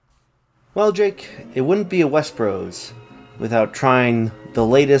Well, Jake, it wouldn't be a West without trying the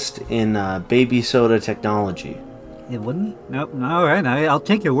latest in baby soda technology. It wouldn't? Nope. All right, I'll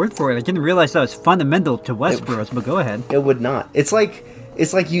take your word for it. I didn't realize that was fundamental to Westeros, but go ahead. It would not. It's like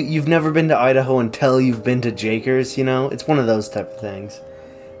you've never been to Idaho until you've been to Jakers, you know? It's one of those type of things.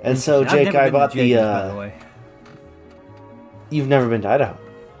 And so, Jake, I bought Jakers, by the way. You've never been to Idaho.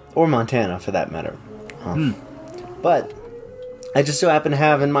 Or Montana, for that matter. But I just so happen to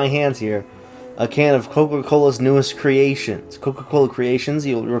have in my hands here a can of Coca-Cola's newest creations. Coca-Cola Creations,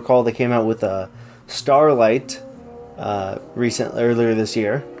 you'll recall they came out with a Starlight earlier this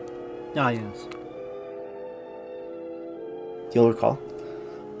year. Ah, yes. You'll recall.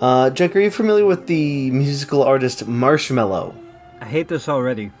 Jake, are you familiar with the musical artist Marshmello? I hate this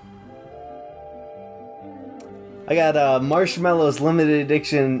already. I got Marshmello's limited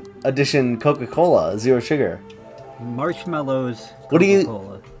edition Coca-Cola, zero sugar. Marshmello's Coca-Cola. What do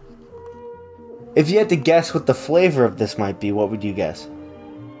you... If you had to guess what the flavor of this might be, what would you guess?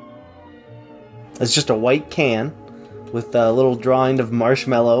 It's just a white can with a little drawing of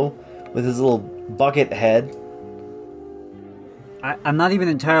Marshmello with his little bucket head. I'm not even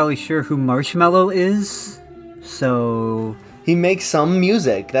entirely sure who Marshmello is, so... He makes some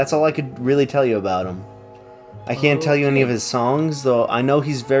music. That's all I could really tell you about him. I can't tell you any of his songs, though I know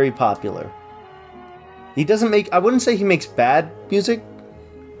he's very popular. He doesn't make... I wouldn't say he makes bad music.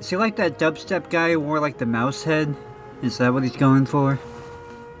 Is he like that dubstep guy who wore like the mouse head? Is that what he's going for?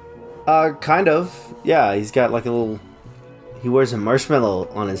 Kind of. Yeah, he's got like a little... He wears a marshmallow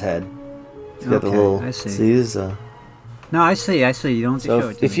on his head. He's got the little... I see. See, he's, No, I see. You don't have to show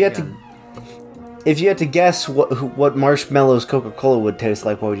it to me. If you had to guess what Marshmellow's Coca-Cola would taste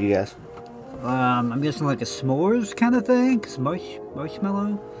like, what would you guess? I'm guessing like a s'mores kind of thing?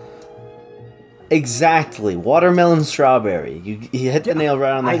 Marshmallow? Exactly. Watermelon strawberry. You hit the nail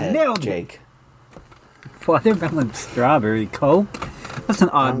right on the head, Jake. Watermelon strawberry Coke? That's an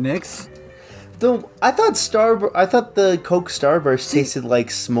odd mix. Though I thought the Coke Starburst tasted like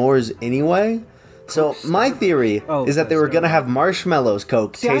s'mores anyway. So my theory is that they were gonna have Marshmellow's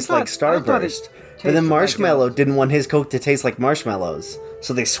Coke taste like Starburst, but then Marshmallow didn't want his Coke to taste like marshmallows,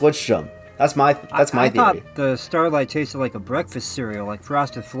 so they switched them. That's my theory. I thought the Starlight tasted like a breakfast cereal, like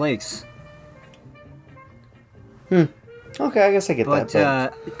Frosted Flakes. Okay, I guess I get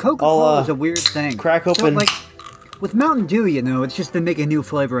that. But Coca-Cola is a weird thing. Crack open. So, with Mountain Dew, it's just they make a new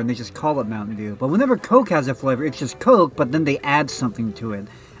flavor and they just call it Mountain Dew. But whenever Coke has a flavor, it's just Coke, but then they add something to it.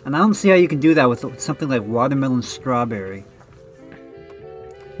 And I don't see how you can do that with something like watermelon strawberry.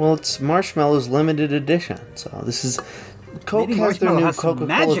 Well, it's Marshmellow's limited edition, so this is... Coke has their new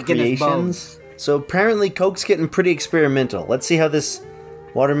Coca-Cola Creations. So apparently Coke's getting pretty experimental. Let's see how this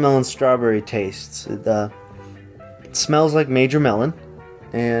watermelon strawberry tastes. It smells like Major Melon,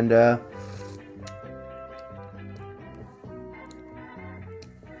 and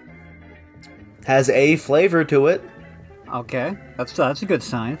has a flavor to it. Okay, that's a good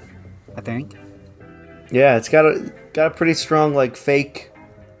sign, I think. Yeah, it's got a pretty strong like fake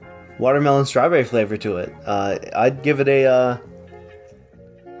watermelon strawberry flavor to it. I'd give it a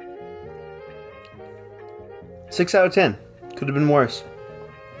 6 out of 10. Could have been worse.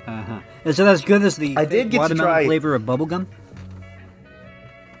 Is it as good as the watermelon flavor of bubblegum?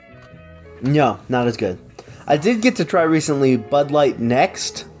 No, not as good. I did get to try recently Bud Light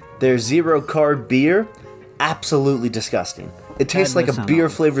Next, their zero carb beer. Absolutely disgusting. It tastes like a beer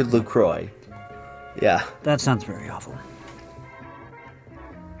flavored LaCroix. Yeah. That sounds very awful.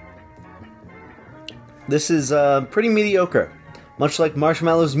 This is pretty mediocre. Much like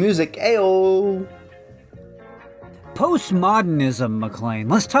Marshmellow's music. Ayo! Postmodernism, McLean.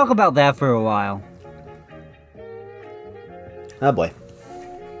 Let's talk about that for a while. Oh boy.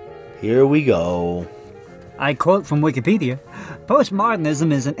 Here we go. I quote from Wikipedia,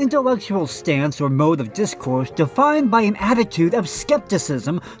 "Postmodernism is an intellectual stance or mode of discourse defined by an attitude of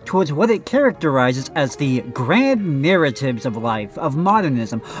skepticism towards what it characterizes as the grand narratives of life, of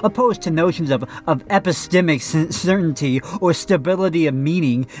modernism, opposed to notions of epistemic certainty or stability of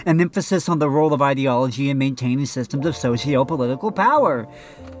meaning, and emphasis on the role of ideology in maintaining systems of socio-political power."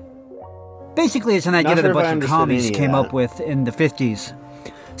 Basically, it's an idea that a bunch of commies came up with in the 50s.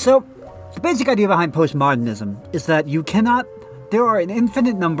 So, the basic idea behind postmodernism is that there are an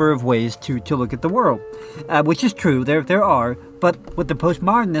infinite number of ways to look at the world, which is true, there are, but what the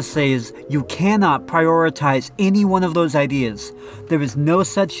postmodernists say is you cannot prioritize any one of those ideas. There is no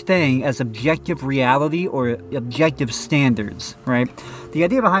such thing as objective reality or objective standards, right? The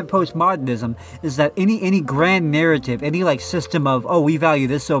idea behind postmodernism is that any grand narrative, any system of, we value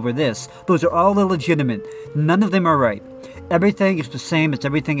this over this, those are all illegitimate. None of them are right. everything is the same as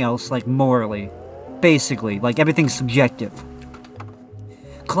everything else, like morally. Basically, like everything's subjective.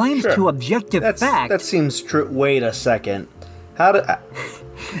 Claims to objective fact. That seems true. Wait a second. How do?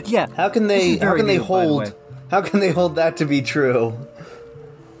 Yeah. How can they hold that to be true?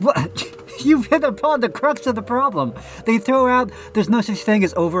 What? You've hit upon the crux of the problem. They throw out there's no such thing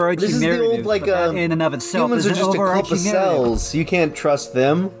as overarching narrative. This is the old, in and of itself. Humans are just a clump of cells. You can't trust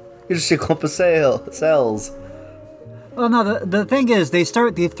them. You're just a clump of cells. Well, no, the thing is, they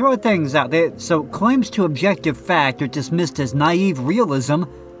throw things out. So claims to objective fact are dismissed as naive realism.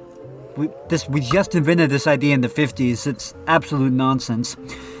 We just invented this idea in the 50s. It's absolute nonsense.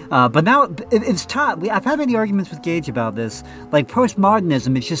 But now it's taught. I've had many arguments with Gage about this. Like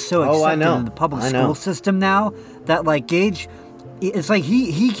postmodernism is just so accepted in the public school system now that like Gage, it's like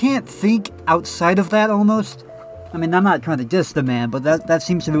he can't think outside of that almost. I mean, I'm not trying to diss the man, but that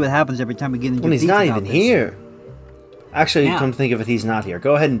seems to be what happens every time we get into. When he's not even here. Actually, come to think of it, he's not here.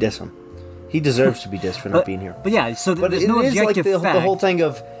 Go ahead and diss him. He deserves to be dissed for not being here. But yeah, so there's no objective fact. The whole thing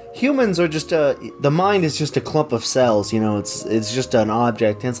of humans are just the mind is just a clump of cells. You know, it's just an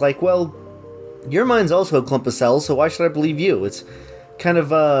object, and it's like, well, your mind's also a clump of cells, so why should I believe you? It's kind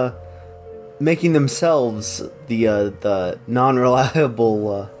of making themselves the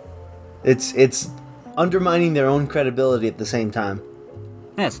non-reliable. It's undermining their own credibility at the same time.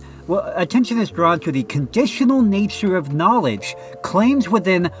 Yes. Well, attention is drawn to the conditional nature of knowledge, claims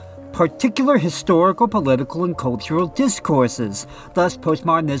within particular historical, political, and cultural discourses. Thus,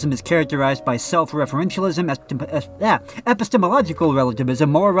 postmodernism is characterized by self-referentialism, epistemological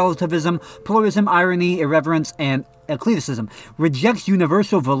relativism, moral relativism, pluralism, irony, irreverence, and eclecticism. Rejects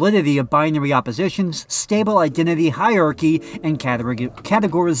universal validity of binary oppositions, stable identity, hierarchy, and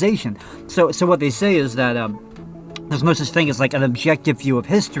categorization. So what they say is that there's no such thing as like an objective view of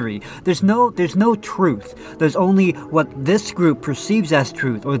history. There's no truth. There's only what this group perceives as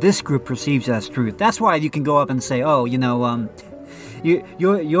truth, or this group perceives as truth. That's why you can go up and say, oh, you got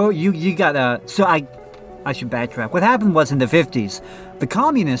So I should backtrack. What happened was in the 50s, the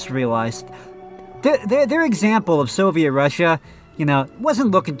communists realized their example of Soviet Russia,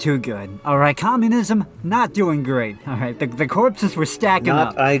 wasn't looking too good. All right, communism not doing great. All right, the corpses were stacking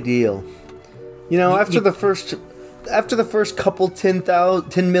up. Not ideal. After the first couple 10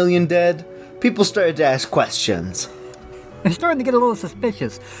 million dead, people started to ask questions. They're starting to get a little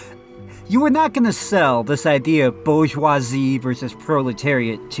suspicious. You were not going to sell this idea of bourgeoisie versus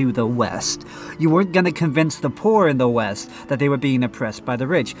proletariat to the West. You weren't going to convince the poor in the West that they were being oppressed by the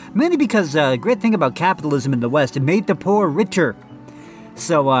rich. Mainly because the great thing about capitalism in the West, it made the poor richer.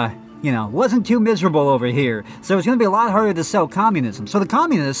 So, wasn't too miserable over here. So it's going to be a lot harder to sell communism. So the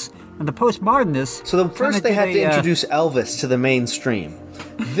communists and the postmodernists... So first they had to introduce Elvis to the mainstream.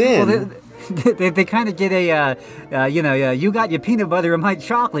 Then... They kind of get you got your peanut butter and my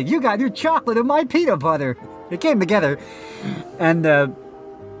chocolate. You got your chocolate and my peanut butter. It came together. And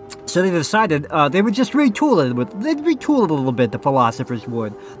so they decided they would just retool it. They'd retool it a little bit, the philosophers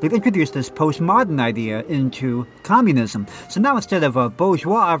would. They'd introduce this postmodern idea into communism. So now instead of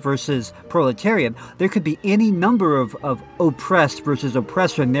bourgeois versus proletariat, there could be any number of oppressed versus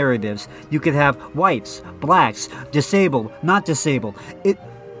oppressor narratives. You could have whites, blacks, disabled, not disabled.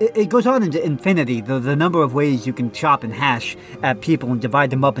 It goes on into infinity, the number of ways you can chop and hash at people and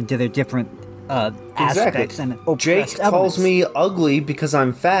divide them up into their different aspects and oppressed Jake calls me ugly because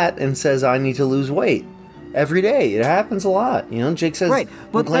I'm fat and says I need to lose weight every day. It happens a lot. Jake says, right.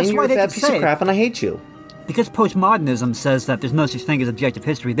 But that's you're why a fat piece of crap and I hate you. Because postmodernism says that there's no such thing as objective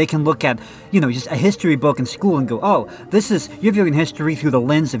history, they can look at, just a history book in school and go, oh, you're viewing history through the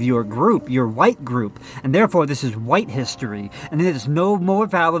lens of your group, your white group, and therefore this is white history, and it is no more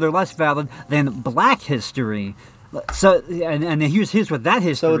valid or less valid than black history. So, and here's what that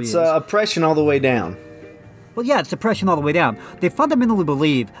history is. So it's oppression all the way down. Well, yeah, it's oppression all the way down. They fundamentally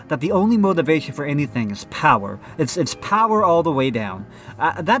believe that the only motivation for anything is power. It's power all the way down.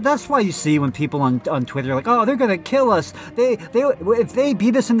 That's why you see when people on Twitter are like, oh, they're going to kill us. If they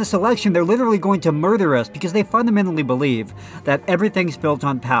beat us in this election, they're literally going to murder us because they fundamentally believe that everything's built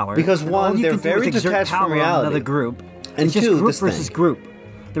on power. Because one, they're very detached from reality. Another group. And it's just two, group versus group.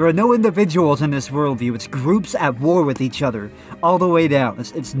 There are no individuals in this worldview. It's groups at war with each other all the way down.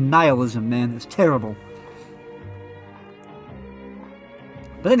 It's nihilism, man. It's terrible.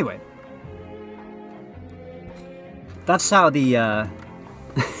 But anyway, that's how the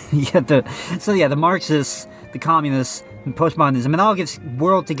Marxists, the communists, and postmodernism, it all gets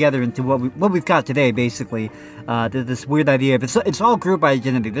whirled together into what we've got today. Basically, this weird idea of it's all group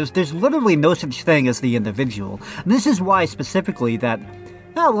identity. There's literally no such thing as the individual. And this is why specifically that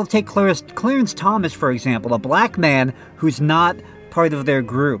Oh, we'll take Clarence Thomas, for example, a black man who's not part of their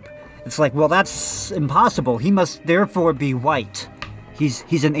group. It's like, well, that's impossible. He must therefore be white.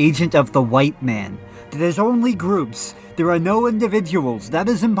 He's an agent of the white man. There's only groups. There are no individuals. That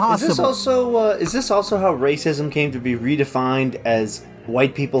is impossible. Is this also how racism came to be redefined as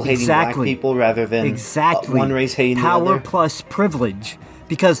white people hating black people rather than one race hating the other? Power plus privilege.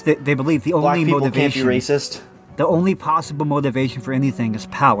 Because they believe the only motivation... Black people can't be racist? The only possible motivation for anything is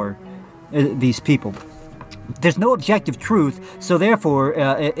power. These people. There's no objective truth, so therefore,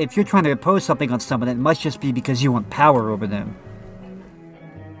 if you're trying to impose something on someone, it must just be because you want power over them.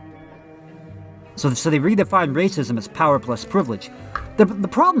 So they redefine racism as power plus privilege. The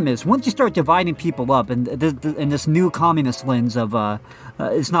problem is, once you start dividing people up, and in this new communist lens of,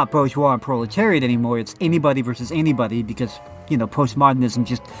 it's not bourgeois and proletariat anymore, it's anybody versus anybody, because, postmodernism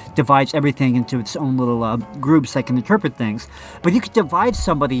just divides everything into its own little groups that can interpret things. But you could divide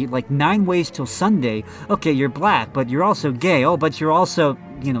somebody like 9 ways till Sunday. Okay, you're black, but you're also gay. Oh, but you're also,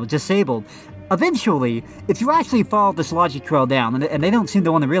 disabled. Eventually, if you actually follow this logic trail down, and they don't seem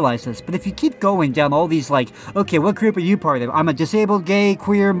to want to realize this, but if you keep going down all these, okay, what group are you part of? I'm a disabled, gay,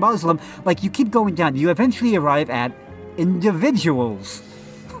 queer, Muslim. You keep going down, you eventually arrive at individuals.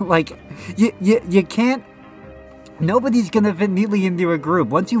 You can't... Nobody's going to fit neatly into a group.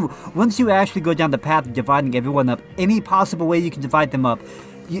 Once you actually go down the path of dividing everyone up, any possible way you can divide them up,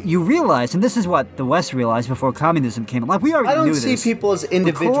 you realize, and this is what the West realized before communism came along. We already knew this. I don't see people as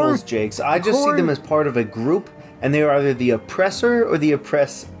individuals, Jakes. I just see them as part of a group, and they are either the oppressor or the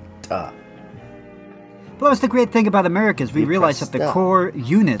oppressed. Well, that's the great thing about America is we realized that the core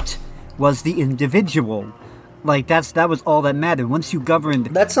unit was the individual. That was all that mattered. Once you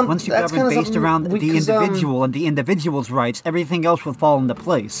governed based around the individual and the individual's rights, everything else will fall into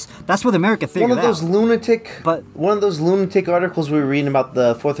place. That's what America figured out. One of those lunatic articles we were reading about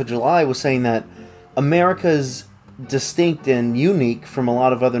the 4th of July was saying that America's distinct and unique from a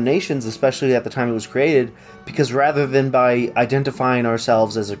lot of other nations, especially at the time it was created, because rather than by identifying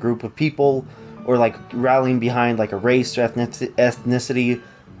ourselves as a group of people or rallying behind a race or ethnicity,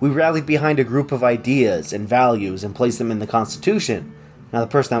 we rallied behind a group of ideas and values and placed them in the Constitution. Now, the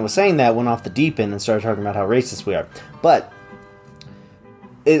person that was saying that went off the deep end and started talking about how racist we are. But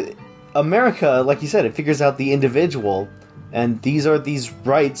America, like you said, it figures out the individual, and these are these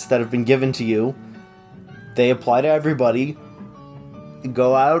rights that have been given to you. They apply to everybody.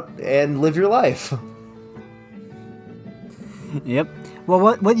 Go out and live your life. Yep.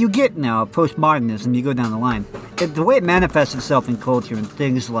 Well, what you get now, postmodernism, you go down the line, the way it manifests itself in culture and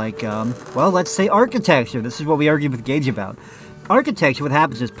things like, let's say architecture. This is what we argued with Gage about. Architecture, what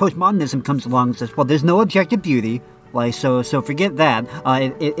happens is postmodernism comes along and says, well, there's no objective beauty. So forget that.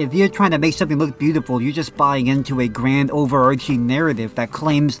 If you're trying to make something look beautiful, you're just buying into a grand overarching narrative that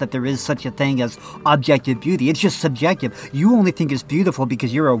claims that there is such a thing as objective beauty. It's just subjective. You only think it's beautiful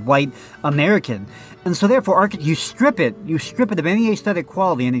because you're a white American. And so therefore, you strip it of any aesthetic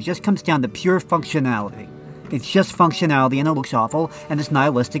quality, and it just comes down to pure functionality. It's just functionality, and it looks awful, and it's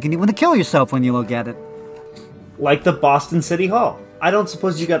nihilistic, and you want to kill yourself when you look at it. Like the Boston City Hall. I don't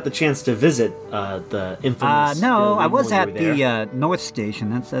suppose you got the chance to visit the infamous... No, I was at the North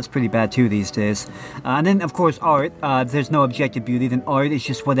Station. That's pretty bad, too, these days. And then, of course, art. If there's no objective beauty, then art is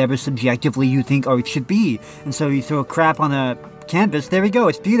just whatever subjectively you think art should be. And so you throw crap on a canvas, there we go,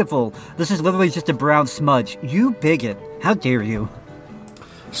 it's beautiful. This is literally just a brown smudge. You bigot. How dare you?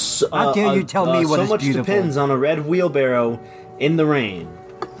 How dare you tell me what is beautiful? So much depends on a red wheelbarrow in the rain.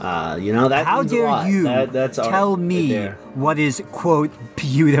 That How means a lot. dare you that's tell me right what is, quote,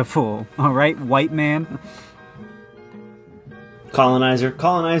 beautiful, all right, white man?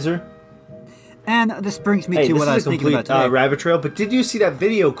 Colonizer. And this brings me to what I was thinking about today. This is a complete rabbit trail, but did you see that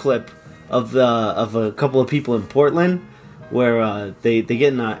video clip of a couple of people in Portland where they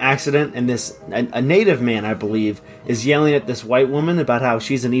get in an accident, and a native man, I believe, is yelling at this white woman about how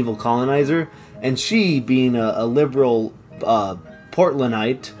she's an evil colonizer, and she, being a liberal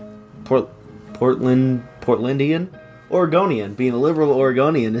Portlandian, Oregonian, being a liberal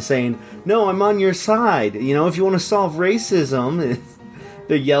Oregonian, is saying, no, I'm on your side. If you want to solve racism,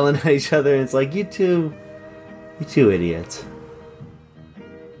 they're yelling at each other, and it's like, you two idiots.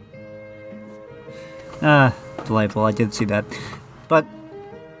 Delightful, I did see that. But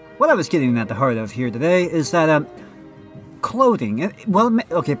what I was getting at the heart of here today is that clothing,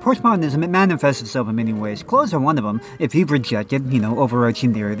 postmodernism, it manifests itself in many ways. Clothes are one of them. If you've rejected,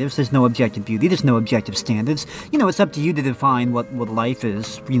 overarching narratives, there's no objective beauty, there's no objective standards. It's up to you to define what life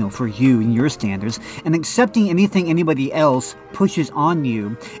is, for you and your standards. And accepting anything anybody else pushes on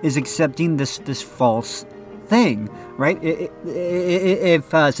you is accepting this false thing, right?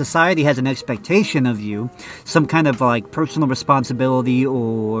 If society has an expectation of you, some kind of like personal responsibility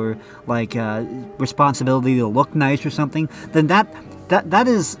or like responsibility to look nice or something, then that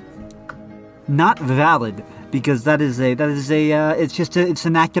is not valid. Because it's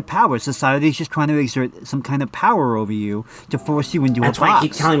an act of power. Society is just trying to exert some kind of power over you to force you into a box. That's why I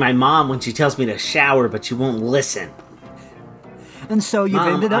keep telling my mom when she tells me to shower, but she won't listen. And so you've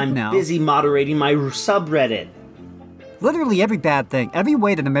ended up now. I'm busy moderating my subreddit. Literally every bad thing, every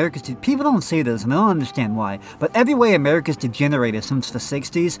way that America's... People don't say this, and I don't understand why, but every way America's degenerated since the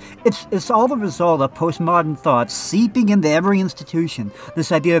 60s, it's all the result of postmodern thoughts seeping into every institution.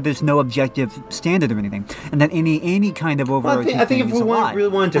 This idea that there's no objective standard or anything, and that any kind of overarching I think if we really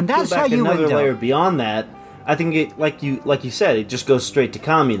wanted to and peel back another layer beyond that, I think it, like you said, it just goes straight to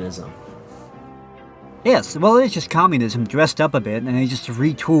communism. Yes, well, it's just communism dressed up a bit, and they just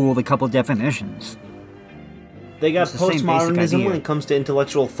retooled a couple definitions. They got postmodernism when it comes to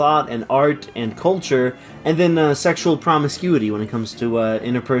intellectual thought and art and culture, and then sexual promiscuity when it comes to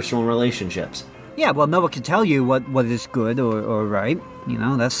interpersonal relationships. Yeah, well, no one can tell you what is good or right. You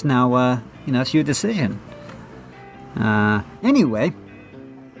know, that's now, it's your decision. Anyway,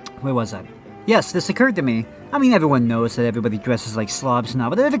 where was I? Yes, this occurred to me. I mean, everyone knows that everybody dresses like slobs now,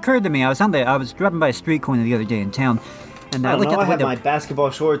 but it occurred to me. I was driving by a street corner the other day in town, and I looked at the window. I have my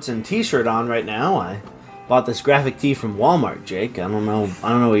basketball shorts and t-shirt on right now. I bought this graphic tee from Walmart, Jake. I don't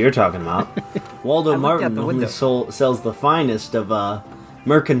know what you're talking about. Waldo Martin only sells the finest of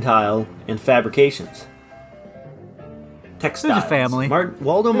mercantile and fabrications. Textiles. There's a family.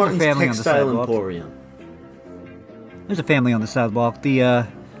 Waldo Martin's Textile Emporium. There's a family on the sidewalk.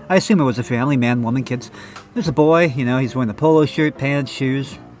 I assume it was a family, man, woman, kids. There's a boy, he's wearing a polo shirt, pants,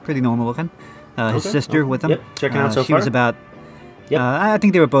 shoes, pretty normal looking. His sister with him. Yep, checking out so far. She was about... Yep. I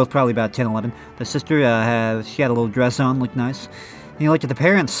think they were both probably about 10, 11. The sister, she had a little dress on, looked nice. And you looked at the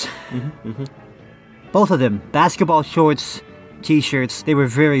parents. Mm-hmm. Both of them, basketball shorts, t-shirts, they were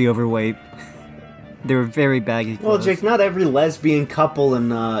very overweight. They were very baggy clothes. Well, Jake, not every lesbian couple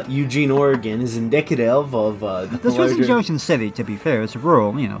in Eugene, Oregon is indicative of This was in Junction City, to be fair. It's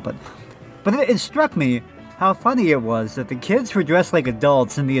rural, but it struck me how funny it was that the kids were dressed like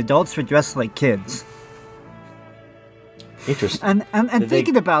adults and the adults were dressed like kids. Interesting. And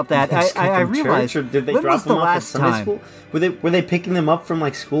thinking about that, I realized, or did they drop them off at Sunday school? Were they picking them up from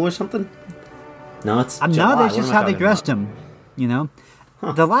like school or something? No, it's July. No, that's just how they dressed them.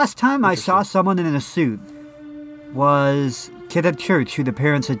 Huh. The last time I saw someone in a suit was kid at church who the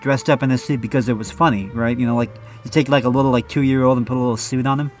parents had dressed up in a suit because it was funny, right? Like you take like a little 2-year-old and put a little suit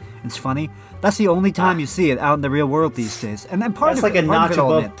on him. It's funny. That's the only time you see it out in the real world these days. And then that's like a notch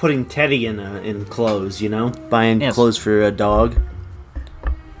above putting Teddy in clothes, buying clothes for a dog.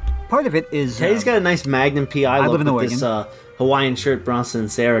 Part of it is Teddy's got a nice Magnum PI look with this Hawaiian shirt Bronson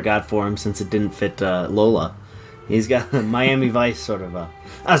and Sarah got for him since it didn't fit Lola. He's got a Miami Vice sort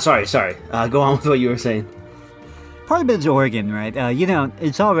of sorry. Go on with what you were saying. Part of it is Oregon, right?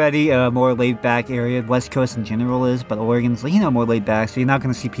 It's already a more laid-back area. West Coast in general is, but Oregon's, more laid-back, so you're not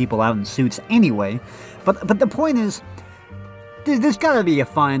going to see people out in suits anyway. But the point is, there's got to be a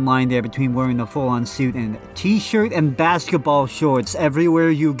fine line there between wearing a full-on suit and t-shirt and basketball shorts everywhere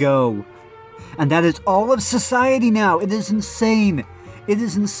you go. And that is all of society now. It is insane. It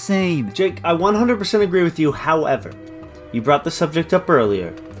is insane. Jake, I 100% agree with you. However, you brought the subject up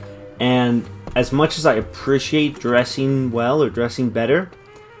earlier, and as much as I appreciate dressing well or dressing better,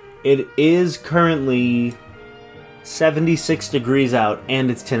 it is currently 76 degrees out, and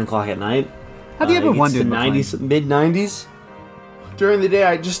it's 10 o'clock at night. Have you ever wondered? Mid-90s. During the day,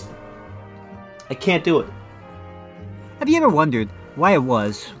 I can't do it. Have you ever wondered why it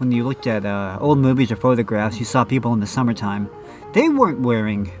was, when you looked at old movies or photographs, you saw people in the summertime, they weren't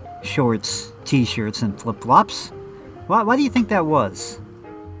wearing shorts, t-shirts, and flip-flops? Why do you think that was?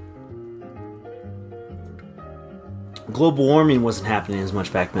 Global warming wasn't happening as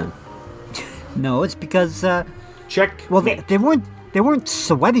much back then. No, it's because check. Well, they weren't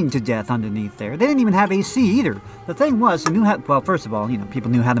sweating to death underneath there. They didn't even have AC either. The thing was, first of all,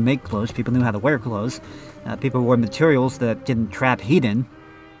 people knew how to make clothes. People knew how to wear clothes. People wore materials that didn't trap heat in.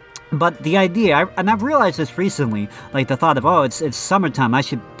 But the idea, and I've realized this recently, like the thought of, it's summertime, I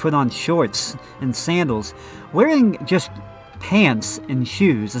should put on shorts and sandals. Wearing just pants and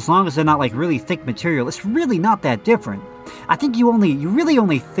shoes, as long as they're not like really thick material, it's really not that different. I think you really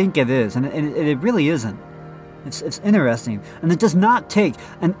only think it is, and it really isn't. It's interesting, and it does not take,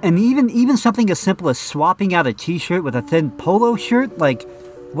 and even something as simple as swapping out a t-shirt with a thin polo shirt, like,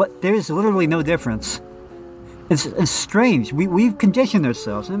 what? There's literally no difference. It's strange. We've conditioned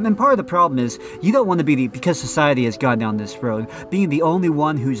ourselves. And part of the problem is you don't want to be, because society has gone down this road, being the only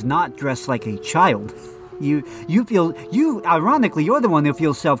one who's not dressed like a child. Ironically, you're the one who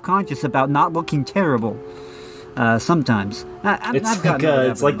feels self-conscious about not looking terrible. Sometimes.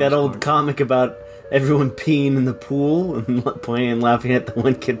 It's like that old comic about everyone peeing in the pool and playing and laughing at the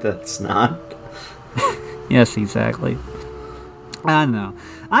one kid that's not. Yes, exactly. I don't know.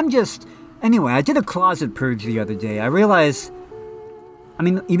 Anyway, I did a closet purge the other day. I realized,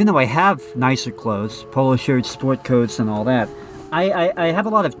 even though I have nicer clothes, polo shirts, sport coats, and all that, I have a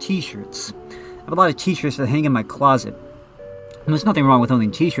lot of t-shirts. I have a lot of t-shirts that hang in my closet. And there's nothing wrong with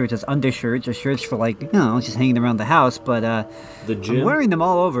owning t-shirts as undershirts or shirts for just hanging around the house, but the gym? I'm wearing them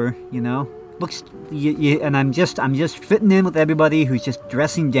all over, Looks, and I'm just fitting in with everybody who's just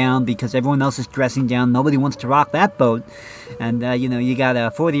dressing down because everyone else is dressing down. Nobody wants to rock that boat. And, you got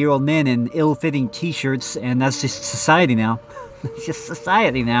 40-year-old men in ill-fitting t-shirts, and that's just society now. It's just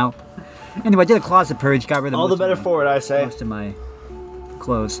society now. Anyway, I did a closet purge, got rid of all the better for it, I say. Most of my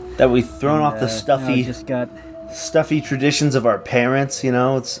clothes. That we've thrown off the stuffy... just got... stuffy traditions of our parents,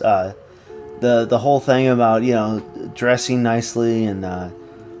 it's the whole thing about dressing nicely and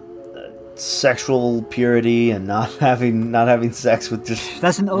sexual purity and not having sex with just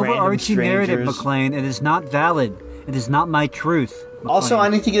that's an overarching narrative, McLean. It is not valid. It is not my truth, McLean. Also, I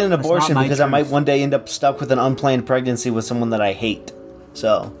need to get an abortion because truth. I might one day end up stuck with an unplanned pregnancy with someone that I hate.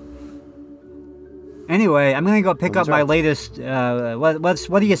 So anyway, I'm gonna go pick up my latest. What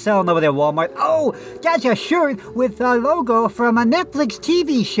are you selling over there, Walmart? Oh, that's a shirt with a logo from a Netflix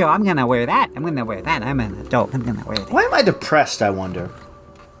TV show. I'm gonna wear that. I'm an adult. I'm gonna wear it. Why am I depressed, I wonder?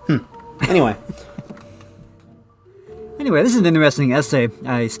 Anyway. This is an interesting essay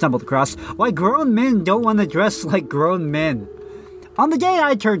I stumbled across. Why grown men don't want to dress like grown men. On the day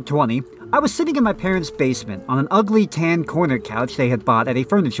I turned 20, I was sitting in my parents' basement on an ugly tan corner couch they had bought at a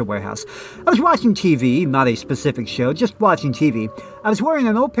furniture warehouse. I was watching TV, not a specific show, just watching TV. I was wearing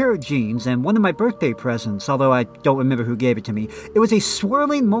an old pair of jeans and one of my birthday presents, although I don't remember who gave it to me. It was a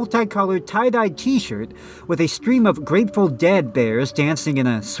swirling, multicolored tie-dyed t-shirt with a stream of Grateful Dead bears dancing in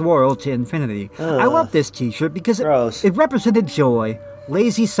a swirl to infinity. I love this t-shirt because it represented joy,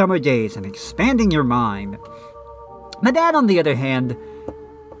 lazy summer days, and expanding your mind. My dad, on the other hand,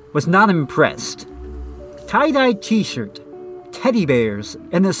 was not impressed. Tie-dyed t-shirt, teddy bears,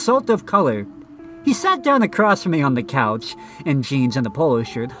 an assault of color. He sat down across from me on the couch, in jeans and a polo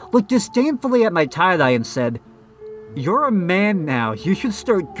shirt, looked disdainfully at my tie-dye and said, "You're a man now. You should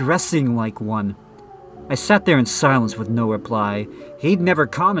start dressing like one." I sat there in silence with no reply. He'd never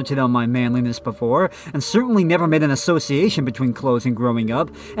commented on my manliness before, and certainly never made an association between clothes and growing up,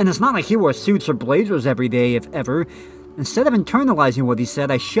 and it's not like he wore suits or blazers every day, if ever. Instead of internalizing what he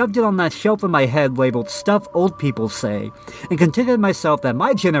said, I shoved it on that shelf in my head labeled "Stuff Old People Say," and contented myself that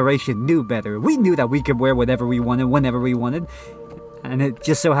my generation knew better. We knew that we could wear whatever we wanted, whenever we wanted. And it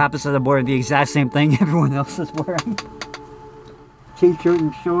just so happens that I'm wearing the exact same thing everyone else is wearing. T-shirt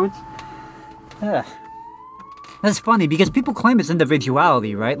and shorts. That's funny, because people claim it's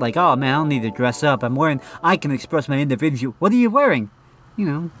individuality, right? Like, oh man, I don't need to dress up. I can express my individual. What are you wearing?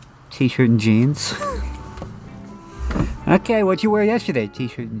 T-shirt and jeans. Okay, what'd you wear yesterday?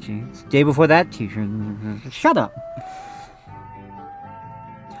 T-shirt and jeans. Day before that, t-shirt and... Shut up.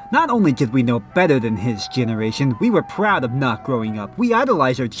 Not only did we know better than his generation, we were proud of not growing up. We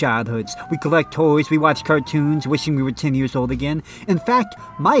idolized our childhoods. We collect toys, we watch cartoons, wishing we were 10 years old again. In fact,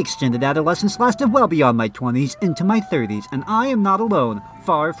 my extended adolescence lasted well beyond my 20s into my 30s, and I am not alone.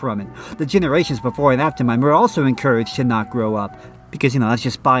 Far from it. The generations before and after mine were also encouraged to not grow up. Because, that's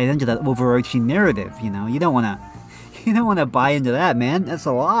just buying into that overarching narrative, You don't want to buy into that, man. That's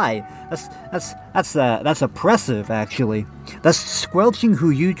a lie. That's oppressive, actually. That's squelching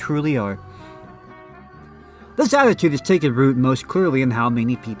who you truly are. This attitude has taken root most clearly in how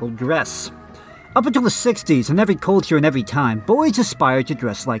many people dress. Up until the 60s, in every culture and every time, boys aspired to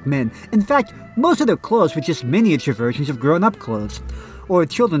dress like men. In fact, most of their clothes were just miniature versions of grown-up clothes. Or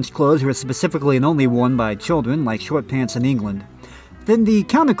children's clothes were specifically and only worn by children, like short pants in England. Then the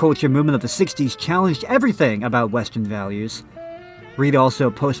counterculture movement of the 60s challenged everything about Western values. Read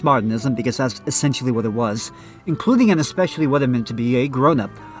also postmodernism, because that's essentially what it was, including and especially what it meant to be a grown-up.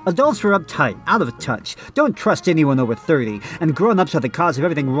 Adults were uptight, out of touch, don't trust anyone over 30, and grown-ups are the cause of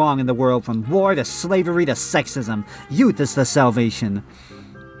everything wrong in the world, from war to slavery to sexism. Youth is the salvation.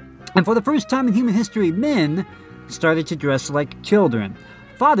 And for the first time in human history, men started to dress like children.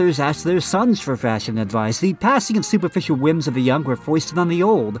 Fathers asked their sons for fashion advice. The passing and superficial whims of the young were foisted on the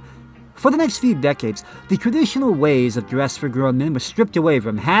old. For the next few decades, the traditional ways of dress for grown men were stripped away,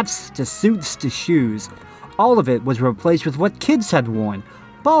 from hats to suits to shoes. all of it was replaced with what kids had worn.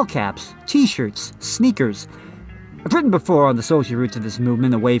 Ball caps, t-shirts, sneakers. I've written before on the social roots of this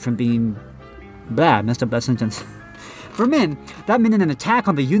movement away from being... Blah, messed up that sentence. For men, that meant an attack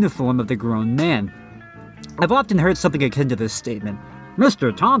on the uniform of the grown man. I've often heard something akin to this statement.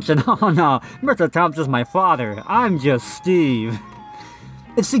 Mr. Thompson? Oh no, Mr. Thompson's my father. I'm just Steve.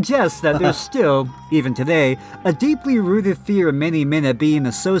 It suggests that there's still, even today, a deeply rooted fear of many men at being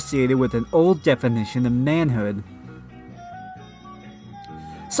associated with an old definition of manhood.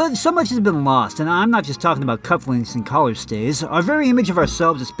 So much has been lost, and I'm not just talking about cufflinks and collar stays. Our very image of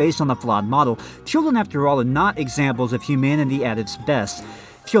ourselves is based on a flawed model. Children, after all, are not examples of humanity at its best.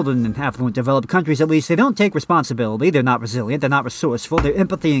 Children in affluent developed countries, at least, they don't take responsibility, they're not resilient, they're not resourceful, their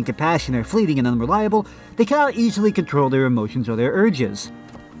empathy and compassion are fleeting and unreliable, they cannot easily control their emotions or their urges.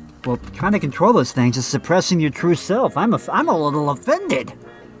 Well, trying to control those things is suppressing your true self. I'm a little offended.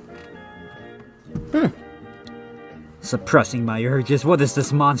 Suppressing my urges, what is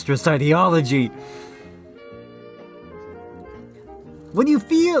this monstrous ideology? When you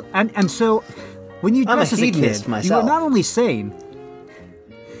feel, when you dress as a kid, you are not only saying,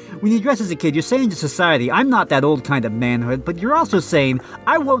 when you dress as a kid, you're saying to society, I'm not that old kind of manhood, but you're also saying,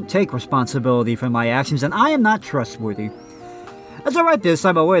 I won't take responsibility for my actions and I am not trustworthy. As I write this,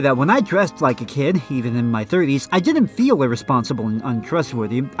 I'm aware that when I dressed like a kid, even in my 30s, I didn't feel irresponsible and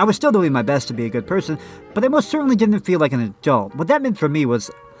untrustworthy. I was still doing my best to be a good person, but I most certainly didn't feel like an adult. What that meant for me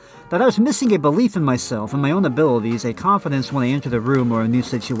was that I was missing a belief in myself and my own abilities, a confidence when I entered a room or a new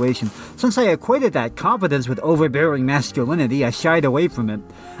situation. Since I equated that confidence with overbearing masculinity, I shied away from it.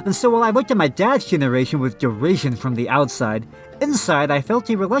 And so while I looked at my dad's generation with derision from the outside, inside I felt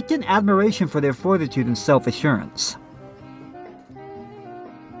a reluctant admiration for their fortitude and self-assurance.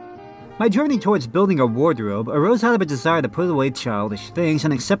 My journey towards building a wardrobe arose out of a desire to put away childish things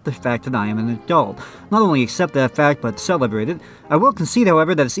and accept the fact that I am an adult. Not only accept that fact, but celebrate it. I will concede,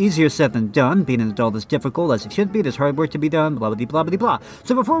 however, that it's easier said than done. Being an adult is difficult, as it should be. There's hard work to be done, blah blah blah blah blah.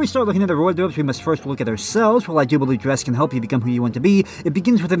 So before we start looking at our wardrobes, we must first look at ourselves. While I do believe dress can help you become who you want to be, it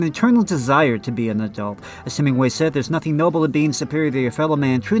begins with an internal desire to be an adult. As Hemingway said, there's nothing noble in being superior to your fellow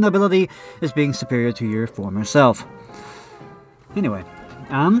man. True nobility is being superior to your former self. Anyway,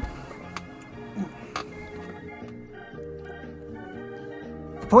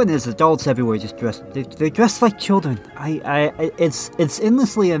 The point is, adults everywhere just dress. They dress like children. It's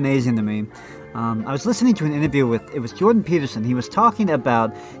endlessly amazing to me. I was listening to an interview with Jordan Peterson. He was talking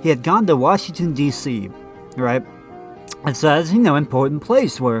about he had gone to Washington D.C. Right. It's an important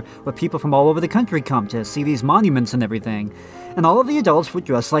place where people from all over the country come to see these monuments and everything. And all of the adults were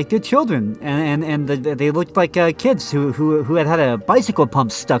dressed like their children, and they looked like kids who had a bicycle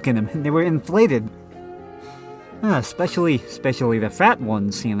pump stuck in them, and they were inflated. Especially the fat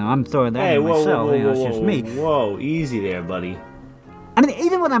ones, I'm throwing that in myself. It's just me. Whoa, easy there, buddy. I mean,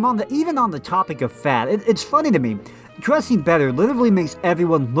 even on the topic of fat, it's funny to me. Dressing better literally makes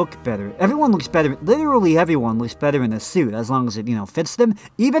everyone look better. Everyone looks better. Literally everyone looks better in a suit, as long as it, fits them.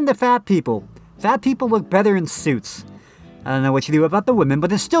 Even the fat people. Fat people look better in suits. I don't know what you do about the women,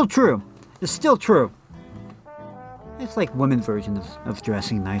 but it's still true. It's still true. It's like women versions of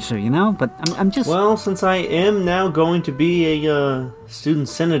dressing nicer, But I'm just... Well, since I am now going to be a student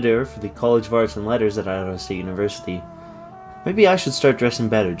senator for the College of Arts and Letters at Idaho State University, maybe I should start dressing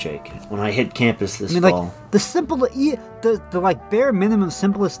better, Jake, when I hit campus this fall. Like, the bare minimum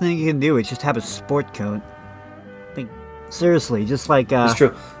simplest thing you can do is just have a sport coat. Like, seriously, just like... It's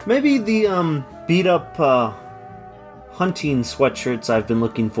true. Maybe the beat-up hunting sweatshirts I've been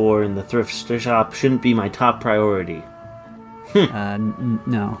looking for in the thrift shop shouldn't be my top priority.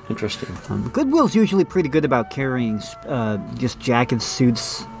 No. Interesting. Goodwill's usually pretty good about carrying just jackets, suit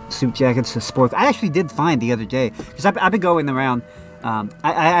jackets to sport. I actually did find the other day, because I've been going around,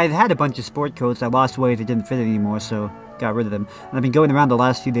 I had a bunch of sport coats. I lost weight, they didn't fit anymore, so got rid of them. And I've been going around the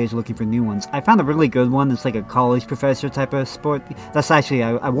last few days looking for new ones. I found a really good one. It's like a college professor type of sport. That's actually,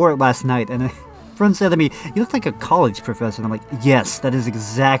 I wore it last night, and a friend said to me, "You look like a college professor." And I'm like, yes, that is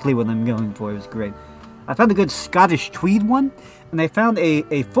exactly what I'm going for. It was great. I found a good Scottish tweed one, and I found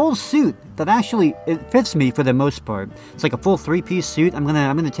a full suit that actually it fits me for the most part. It's like a full 3-piece suit. I'm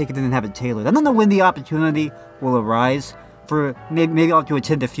gonna take it in and have it tailored. I don't know when the opportunity will arise for maybe I'll have to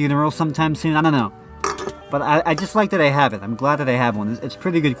attend a funeral sometime soon. I don't know, but I just like that I have it. I'm glad that I have one. It's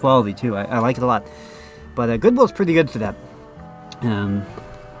pretty good quality too. I like it a lot. But Goodwill's pretty good for that.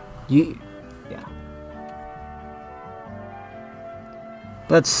 Yeah.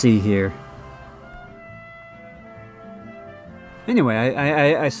 Let's see here. Anyway,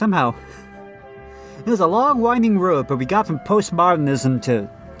 I somehow... It was a long, winding road, but we got from postmodernism to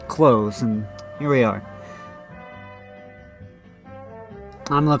clothes, and here we are.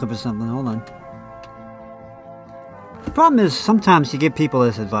 I'm looking for something. Hold on. The problem is sometimes you give people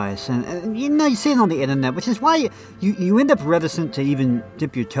this advice, and you see it on the internet, which is why you end up reticent to even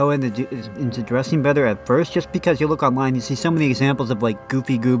dip your toe into dressing better at first, just because you look online, you see so many examples of like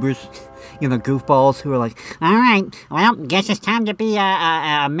goofy goobers, goofballs who are like, all right, well, guess it's time to be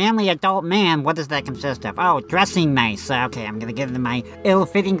a manly adult man. What does that consist of? Oh, dressing nice. Okay, I'm gonna get into my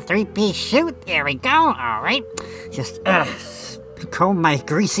ill-fitting three-piece suit. There we go. All right, just comb my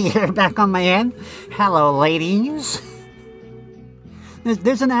greasy hair back on my head. Hello, ladies.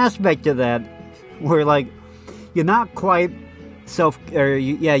 There's an aspect to that where, like, you're not quite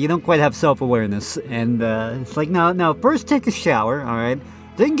you don't quite have self-awareness, and it's like, no, first take a shower, all right,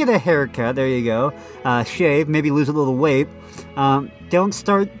 then get a haircut, there you go, shave, maybe lose a little weight,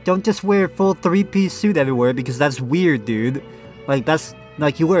 don't just wear a full three-piece suit everywhere, because that's weird, dude. Like, that's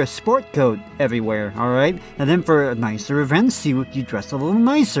like you wear a sport coat everywhere, all right? And then for nicer events, you dress a little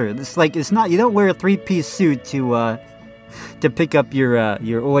nicer. It's not, you don't wear a three-piece suit to pick up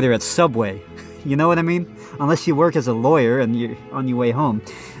your order at Subway. You know what I mean? Unless you work as a lawyer and you're on your way home.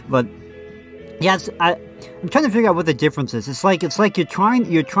 But yeah, I'm trying to figure out what the difference is. It's like you're trying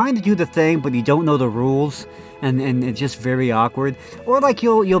to do the thing, but you don't know the rules, and it's just very awkward. Or like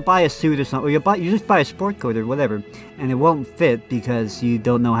you'll buy a suit or something, or you just buy a sport coat or whatever, and it won't fit because you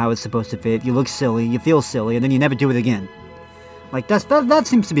don't know how it's supposed to fit. You look silly, you feel silly, and then you never do it again. Like that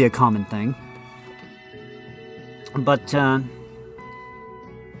seems to be a common thing. But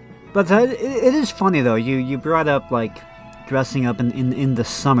it is funny though. You brought up like dressing up in the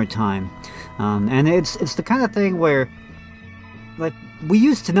summertime, and it's the kind of thing where, like, we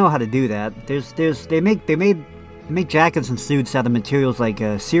used to know how to do that. They make jackets and suits out of materials like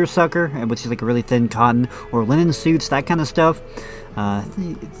seersucker, which is like a really thin cotton, or linen suits, that kind of stuff.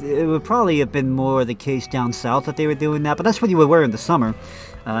 It would probably have been more the case down south that they were doing that, but that's what you would wear in the summer.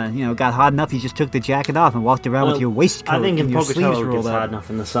 It got hot enough, you just took the jacket off and walked around with your waistcoat. I think in your sleeves Pocatello it rolled gets up. hot enough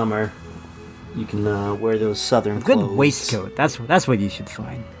in the summer. You can wear those southern Good clothes. waistcoat. That's what you should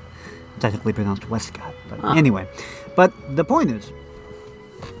find. Technically pronounced Westcott, but anyway. But the point is,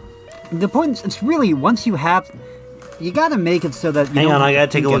 it's really, once you have, you gotta make it so that you Hang on, I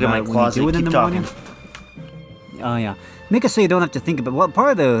gotta take a look at my closet. Keep talking. Oh yeah, make it so you don't have to think about. Well,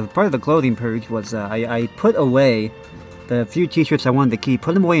 part of the clothing purge was I put away the few t-shirts I wanted to keep,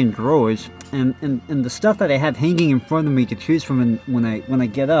 put them away in drawers, and the stuff that I have hanging in front of me to choose from when I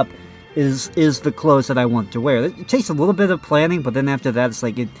get up is the clothes that I want to wear. It takes a little bit of planning, but then after that, it's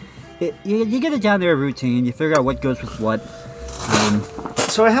like you get it down to a routine. You figure out what goes with what.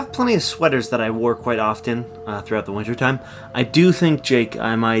 So I have plenty of sweaters that I wore quite often throughout the wintertime. I do think, Jake,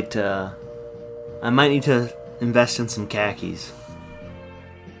 I might need to invest in some khakis.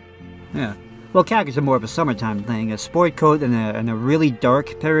 Yeah. Well, khakis are more of a summertime thing. A sport coat and a really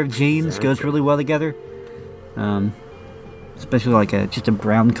dark pair of jeans goes really well together. Especially like just a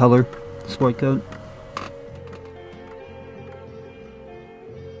brown color sport coat.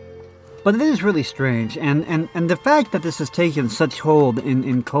 But it is really strange, and the fact that this has taken such hold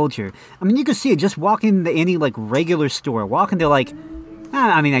in culture. I mean, you can see it just walking into any like regular store, walking to like,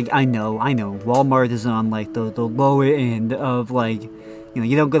 I know, Walmart is on like the lower end of like,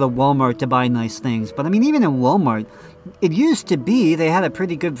 you don't go to Walmart to buy nice things. But I mean, even in Walmart, it used to be they had a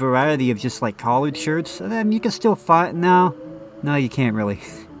pretty good variety of just like collared shirts. And then you can still find, no, you can't really.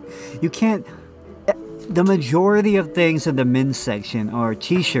 You can't. The majority of things in the men's section are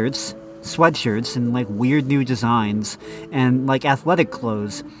t-shirts, sweatshirts, and like weird new designs, and like athletic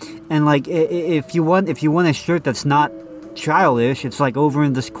clothes. And like if you want a shirt that's not childish, it's like over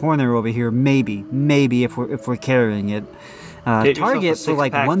in this corner over here, maybe if we're carrying it. Target for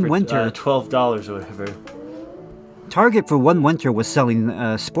like one winter, $12 or whatever. Target for one winter was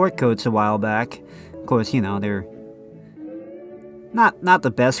selling sport coats a while back. Of course, they're not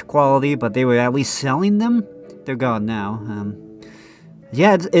the best quality, but they were at least selling them. They're gone now.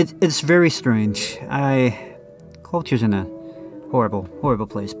 Yeah, it's very strange. Culture's in a horrible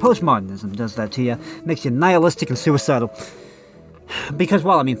place. Postmodernism does that to you. Makes you nihilistic and suicidal. Because,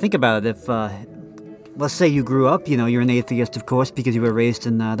 well, I mean, think about it. If let's say you grew up, you're an atheist, of course, because you were raised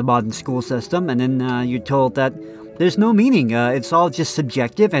in the modern school system, and then you're told that there's no meaning. It's all just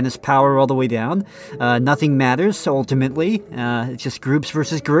subjective, and it's power all the way down. Nothing matters, ultimately. It's just groups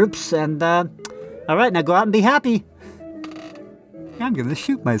versus groups, and, all right, now go out and be happy. I'm gonna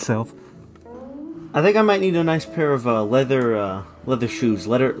shoot myself. I think I might need a nice pair of leather shoes,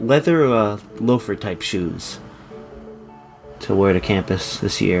 leather loafer type shoes to wear to campus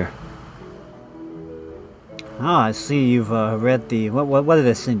this year. I see you've read the... What did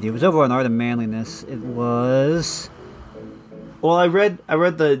I send you? It was over on Art of Manliness. It was... Well, I read the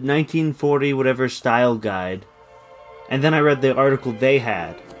 1940 whatever style guide, and then I read the article they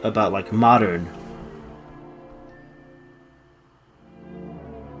had about like modern.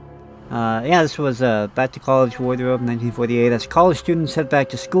 This was back to college wardrobe, 1948. As college students head back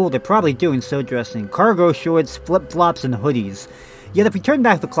to school, they're probably doing so dressed in cargo shorts, flip-flops, and hoodies. Yet if we turn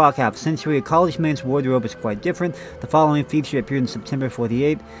back the clock half a century, a college man's wardrobe is quite different. The following feature appeared in September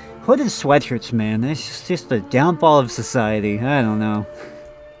 48. Hooded sweatshirts, man. It's just the downfall of society. I don't know.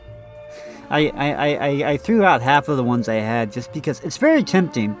 I threw out half of the ones I had just because it's very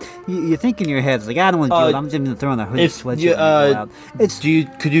tempting. You think in your head, it's like, I don't want to do it. I'm just going to throw on a hooded sweatshirt and go out.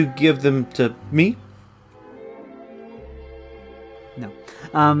 Could you give them to me? No.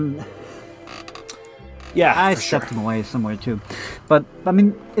 Yeah, I stepped them away somewhere too. But I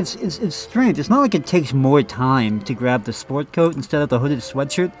mean, it's strange. It's not like it takes more time to grab the sport coat instead of the hooded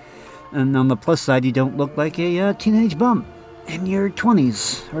sweatshirt. And on the plus side, you don't look like a teenage bum in your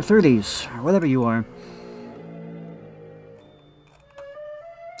 20s or 30s or whatever you are.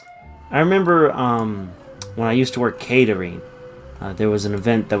 I remember when I used to work catering, there was an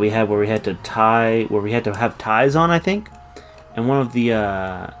event that we had where we had to have ties on, I think, and one of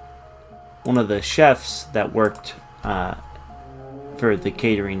the chefs that worked for the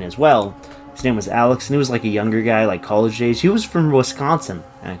catering as well, his name was Alex, and he was like a younger guy, like college days. He was from Wisconsin,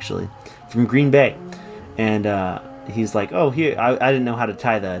 actually, from Green Bay, and he's like, oh, here, I didn't know how to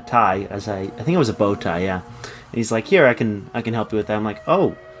tie the tie, I think it was a bow tie, yeah. And he's like, here, I can help you with that. I'm like,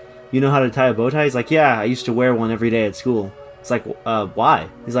 oh, you know how to tie a bow tie? He's like, yeah, I used to wear one every day at school. It's like, why?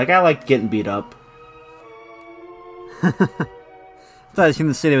 He's like, I like getting beat up. I thought I was going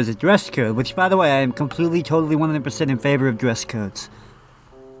to say there was a dress code, which, by the way, I am completely, totally, 100% in favor of dress codes.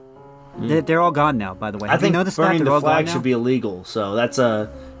 They're all gone now, by the way. I think burning the flag should be illegal, so that's a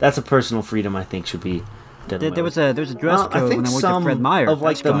personal freedom I think should be done away there was a dress code when I worked at Fred Meyer. Of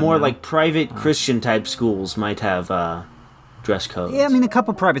like the more like private Christian type schools might have dress codes. Yeah, I mean a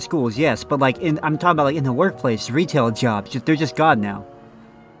couple private schools, yes, but like I'm talking about like in the workplace, retail jobs, they're just gone now.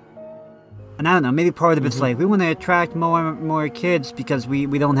 And I don't know, maybe part of it's like we want to attract more kids because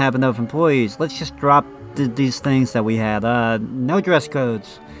we don't have enough employees. Let's just drop these things that we had. No dress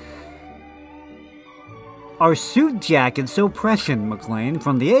codes. Are suit jackets oppression, McLean?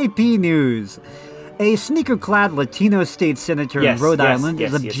 From the AP News. A sneaker-clad Latino state senator in Rhode Island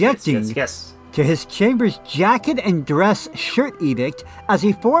is objecting to his chamber's jacket and dress shirt edict as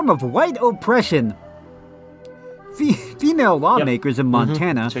a form of white oppression. Female lawmakers in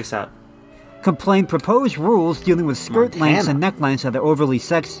Montana complain proposed rules dealing with skirt lengths and necklines that are overly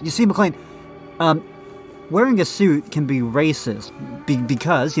sexy. You see, McLean, wearing a suit can be racist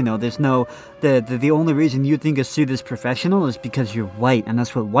because, you know, there's no... The only reason you think a suit is professional is because you're white, and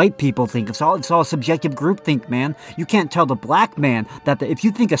that's what white people think. It's all subjective groupthink, man. You can't tell the black man that if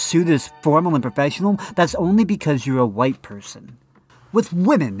you think a suit is formal and professional, that's only because you're a white person. With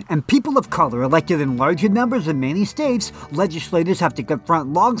women and people of color elected in larger numbers in many states, legislators have to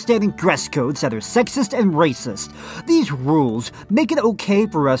confront long-standing dress codes that are sexist and racist. These rules make it okay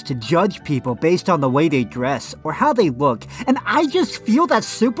for us to judge people based on the way they dress or how they look, and I just feel that's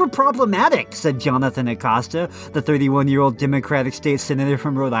super problematic, said Jonathan Acosta, the 31-year-old Democratic state senator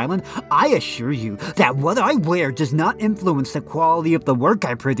from Rhode Island. I assure you that what I wear does not influence the quality of the work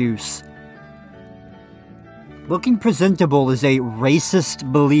I produce. Looking presentable is a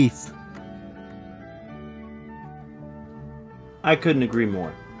racist belief. I couldn't agree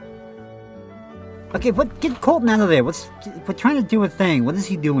more. Okay, get Colton out of there. We're trying to do a thing. What is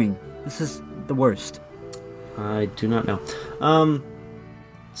he doing? This is the worst. I do not know.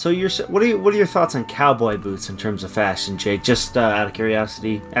 So what are your thoughts on cowboy boots in terms of fashion, Jake? Just out of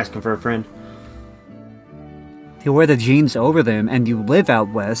curiosity, asking for a friend. If you wear the jeans over them and you live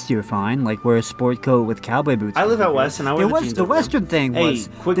out west, you're fine. Like, wear a sport coat with cowboy boots. I live out west and I wear the jeans over western thing was...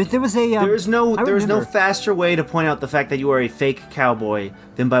 There was a... there is no faster way to point out the fact that you are a fake cowboy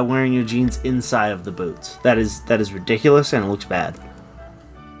than by wearing your jeans inside of the boots. That is ridiculous and it looks bad.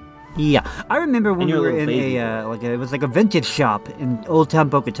 Yeah, I remember when we were in it was like a vintage shop in Old Town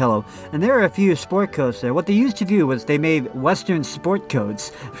Pocatello, and there were a few sport coats there. What they used to do was they made Western sport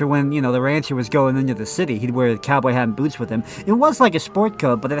coats for when, you know, the rancher was going into the city. He'd wear a cowboy hat and boots with him. It was like a sport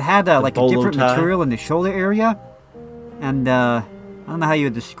coat, but it had like a different material in the shoulder area, and I don't know how you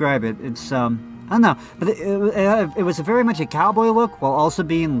would describe it. It's I don't know, but it was very much a cowboy look while also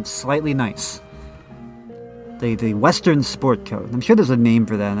being slightly nice. The Western sport coat. I'm sure there's a name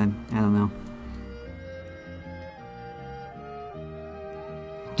for that. I don't know.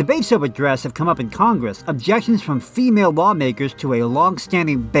 Debates over dress have come up in Congress. Objections from female lawmakers to a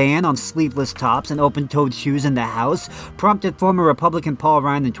long-standing ban on sleeveless tops and open-toed shoes in the House prompted former Republican Paul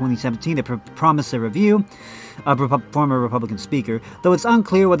Ryan in 2017 to promise a review. Former Republican Speaker. Though it's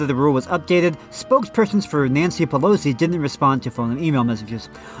unclear whether the rule was updated, spokespersons for Nancy Pelosi didn't respond to phone and email messages.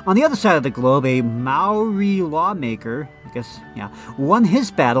 On the other side of the globe, a Maori lawmaker, won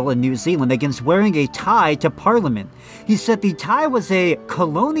his battle in New Zealand against wearing a tie to Parliament. He said the tie was a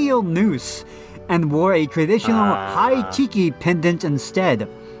colonial noose and wore a traditional high tiki pendant instead.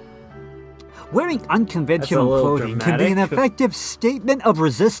 Wearing unconventional clothing can be an effective statement of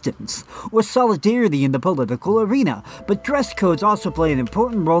resistance or solidarity in the political arena, but dress codes also play an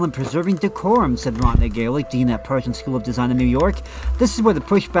important role in preserving decorum, said Rhonda Gaelic, dean at Parsons School of Design in New York. This is where the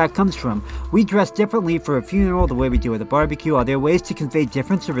pushback comes from. We dress differently for a funeral the way we do at a barbecue. Are there ways to convey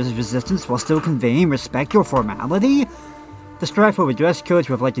difference or resistance while still conveying respect or formality? The strife over dress codes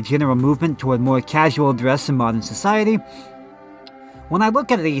reflect a general movement toward more casual dress in modern society. When I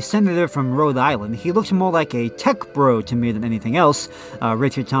look at a senator from Rhode Island, he looks more like a tech bro to me than anything else,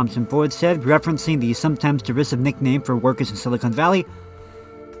 Richard Thompson Ford said, referencing the sometimes derisive nickname for workers in Silicon Valley.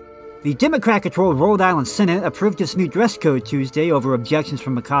 The Democrat-controlled Rhode Island Senate approved its new dress code Tuesday over objections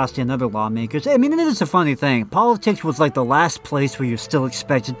from Acosta and other lawmakers. I mean, it is a funny thing. Politics was like the last place where you're still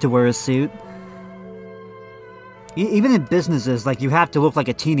expected to wear a suit. Even in businesses, like, you have to look like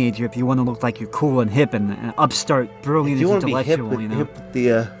a teenager if you want to look like you're cool and hip and upstart, brilliant, and intellectual, you know? Hip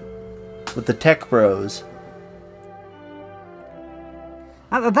with the tech bros.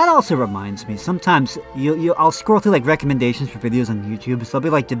 That also reminds me, sometimes I'll scroll through, like, recommendations for videos on YouTube, so there'll be,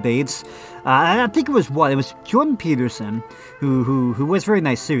 like, debates. I think it was Jordan Peterson, who wears very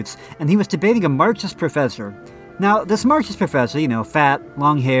nice suits, and he was debating a Marxist professor. Now, this Marxist professor, fat,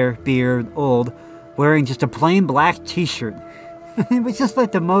 long hair, beard, old, wearing just a plain black t-shirt. It was just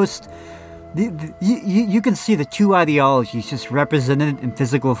like the most... You can see the two ideologies just represented in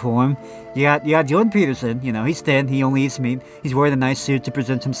physical form. You got Jordan Peterson, he's thin, he only eats meat, he's wearing a nice suit to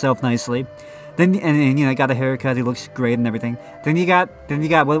present himself nicely. Then, got a haircut, he looks great and everything. Then you got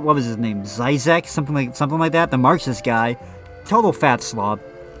what was his name? Zizek? Something like that, the Marxist guy. Total fat slob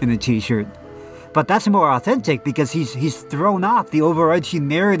in a t-shirt. But that's more authentic because he's thrown off the overarching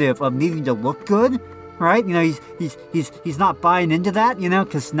narrative of needing to look good, right? He's not buying into that,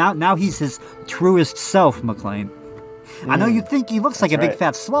 because now he's his truest self, McLean. I know you think he looks like a big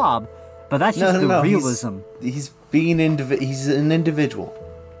fat slob, but that's just the realism. He's an individual.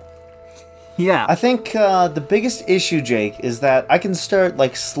 Yeah. I think the biggest issue, Jake, is that I can start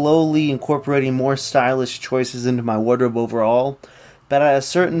slowly incorporating more stylish choices into my wardrobe overall, but at a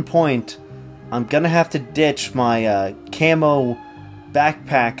certain point, I'm gonna have to ditch my camo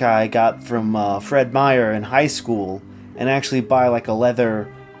backpack I got from Fred Meyer in high school and actually buy a leather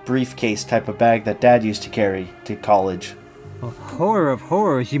briefcase type of bag that Dad used to carry to college. Horror of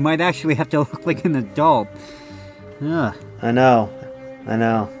horrors, you might actually have to look like an adult. Ugh. I know.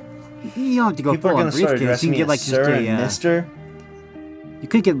 You don't have to go full on briefcase. You can get Sir and Mister. You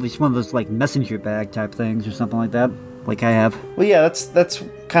could get one of those messenger bag type things or something like that, like I have. Well, yeah, that's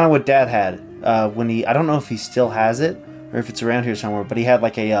kind of what Dad had. When I don't know if he still has it or if it's around here somewhere, but he had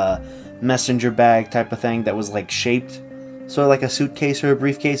a messenger bag type of thing that was shaped sort of like a suitcase or a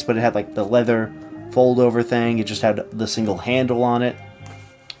briefcase, but it had the leather fold over thing. It just had the single handle on it,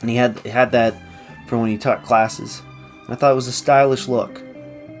 and he had that for when he taught classes. I thought it was a stylish look.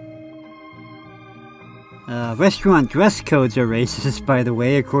 Restaurant dress codes are racist, by the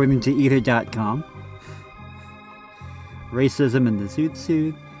way, according to Eater.com. Racism in the zoot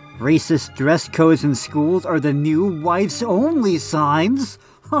suit. Racist dress codes in schools are the new whites-only signs.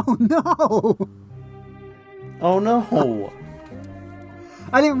 Oh no! Oh no!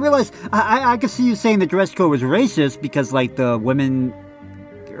 I didn't realize. I could see you saying the dress code was racist because the women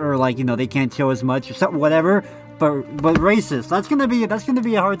are they can't show as much or something, whatever. But racist. That's gonna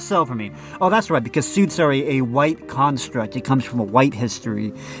be a hard sell for me. Oh, that's right, because suits are a white construct. It comes from a white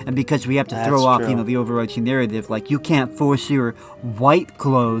history, and because we have to throw off the overarching narrative, you can't force your white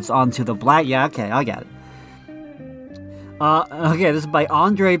clothes onto the black. Yeah, okay, I got it. Okay, this is by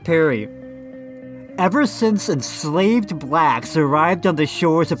Andre Perry. Ever since enslaved blacks arrived on the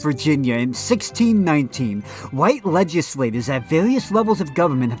shores of Virginia in 1619, white legislators at various levels of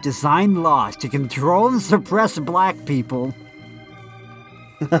government have designed laws to control and suppress black people.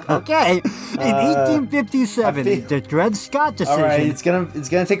 Okay, in 1857, the Dred Scott decision... Alright, it's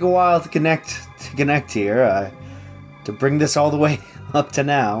gonna take a while to connect here, to bring this all the way up to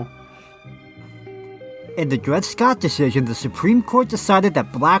now. In the Dred Scott decision, the Supreme Court decided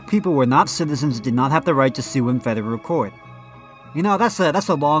that black people were not citizens and did not have the right to sue in federal court. That's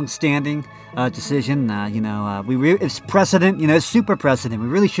a long-standing decision. It's precedent. It's super precedent. We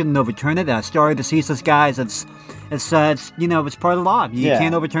really shouldn't overturn it. Stare decisis, guys. It's part of the law. You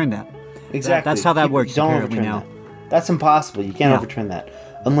can't overturn that. Exactly. That's how that works. Don't overturn that. That's impossible. You can't overturn that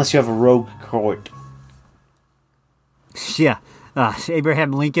unless you have a rogue court. Yeah.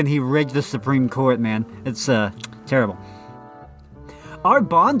 Abraham Lincoln, he rigged the Supreme Court, man. It's terrible. Our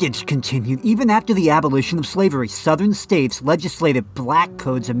bondage continued even after the abolition of slavery. Southern states legislated black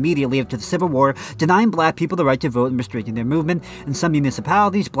codes immediately after the Civil War, denying black people the right to vote and restricting their movement. In some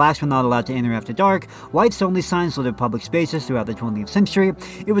municipalities, blacks were not allowed to enter after dark. Whites-only signs littered public spaces throughout the 20th century.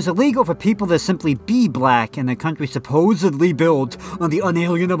 It was illegal for people to simply be black in a country supposedly built on the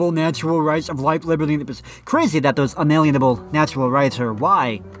unalienable natural rights of life, liberty, and... It was crazy that those unalienable natural rights are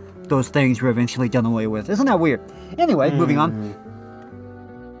why those things were eventually done away with. Isn't that weird? Anyway, moving on.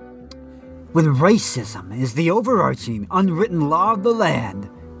 When racism is the overarching, unwritten law of the land,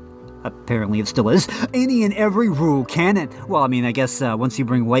 apparently it still is, any and every rule can and... Well, I mean, I guess once you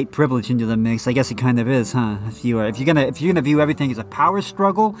bring white privilege into the mix, I guess it kind of is, huh? If you're gonna view everything as a power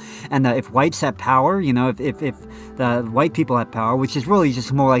struggle, and if whites have power, if the white people have power, which is really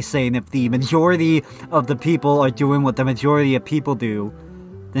just more like saying if the majority of the people are doing what the majority of people do,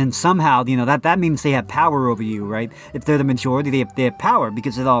 then somehow, that means they have power over you, right? If they're the majority, they have power,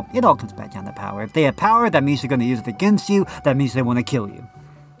 because it all comes back down to power. If they have power, that means they're going to use it against you. That means they want to kill you.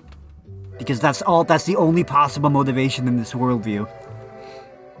 Because that's the only possible motivation in this worldview.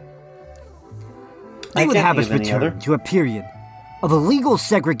 They would have us return to a period of illegal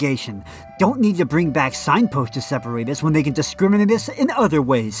segregation. Don't need to bring back signposts to separate us when they can discriminate us in other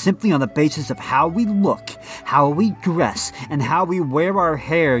ways, simply on the basis of how we look, how we dress, and how we wear our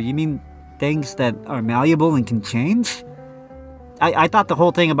hair. You mean things that are malleable and can change? I thought the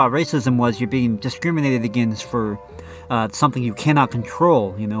whole thing about racism was you're being discriminated against for something you cannot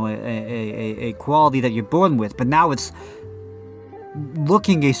control, a quality that you're born with. But now it's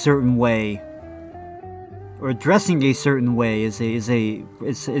looking a certain way or dressing a certain way is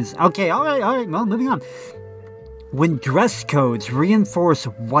okay. All right. Well, moving on. When dress codes reinforce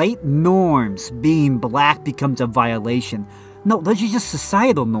white norms, being black becomes a violation. No, those are just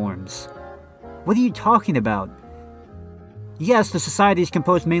societal norms. What are you talking about? Yes, the society is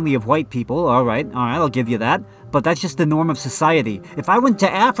composed mainly of white people. All right, I'll give you that. But that's just the norm of society. If I went to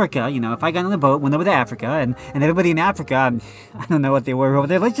Africa, if I got on a boat, went over to Africa, and everybody in Africa, I don't know what they wear over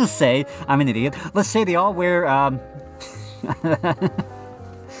there. Let's just say, I'm an idiot. Let's say they all wear,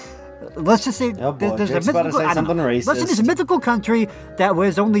 let's just say there's a mythical country that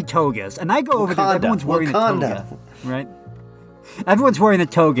wears only togas. And I go over there, everyone's wearing a toga. Right? Everyone's wearing a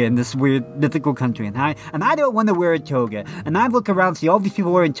toga in this weird mythical country. And I don't want to wear a toga. And I look around and see all these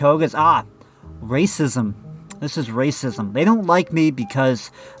people wearing togas. Racism. This is racism. They don't like me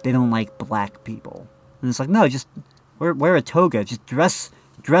because they don't like black people. And it's like, no, just wear a toga. Just dress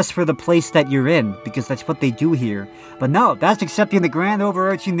for the place that you're in, because that's what they do here. But no, that's accepting the grand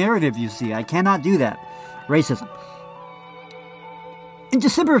overarching narrative, you see. I cannot do that. Racism. In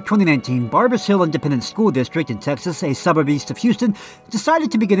December of 2019, Barbers Hill Independent School District in Texas, a suburb east of Houston,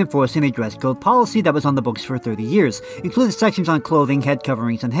 decided to begin enforcing a dress code policy that was on the books for 30 years, including sections on clothing, head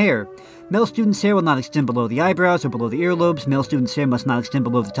coverings, and hair. Male students' hair will not extend below the eyebrows or below the earlobes. Male students' hair must not extend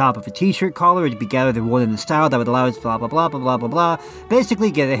below the top of a t-shirt collar or to be gathered and worn in a style that would allow it blah, blah, blah, blah, blah, blah, blah. Basically,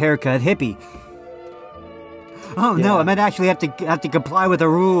 get a haircut hippie. Oh, yeah. No, I might actually have to comply with a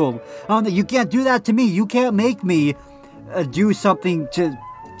rule. Oh, no, you can't do that to me. You can't make me do something to...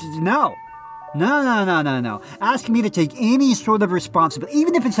 No. No. Ask me to take any sort of responsibility,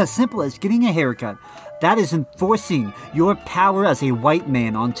 even if it's as simple as getting a haircut. That is enforcing your power as a white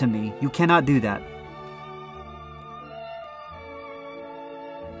man onto me. You cannot do that.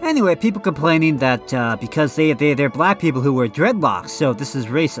 Anyway, people complaining that because they're black people who wear dreadlocks, so this is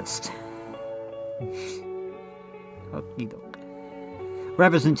racist.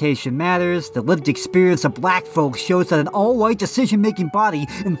 Representation matters. The lived experience of black folks shows that an all-white decision-making body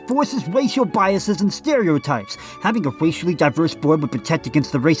enforces racial biases and stereotypes. Having a racially diverse board would protect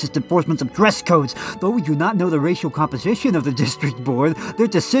against the racist enforcement of dress codes. Though we do not know the racial composition of the district board, their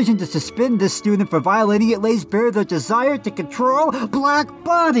decision to suspend this student for violating it lays bare their desire to control black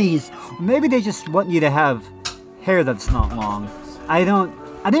bodies. Maybe they just want you to have hair that's not long.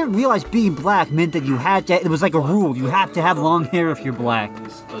 I didn't realize being black meant that it was like a rule. You have to have long hair if you're black.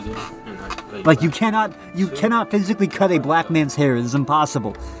 Like, you cannot physically cut a black man's hair. It is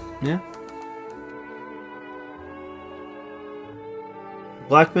impossible. Yeah.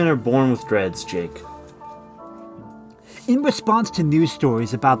 Black men are born with dreads, Jake. In response to news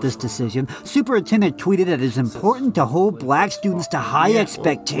stories about this decision, Superintendent tweeted that it is important to hold black students to high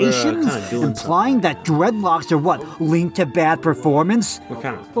expectations, implying that dreadlocks are linked to bad performance?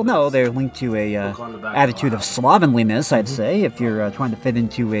 Well, no, they're linked to a attitude of slovenliness, I'd say, if you're trying to fit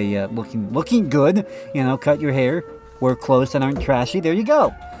into a looking good, cut your hair, wear clothes that aren't trashy, there you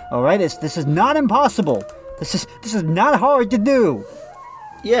go. All right, this is not impossible. This is not hard to do.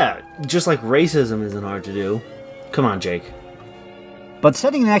 Yeah, just like racism isn't hard to do. Come on, Jake. But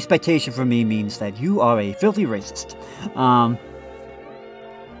setting an expectation for me means that you are a filthy racist.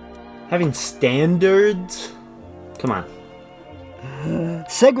 Having standards? Come on.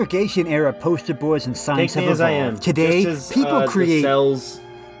 Segregation-era poster boards and signs have evolved. I am. Today, people create... the cells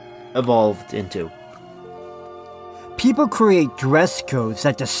evolved into. People create dress codes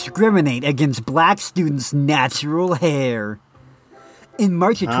that discriminate against black students' natural hair. In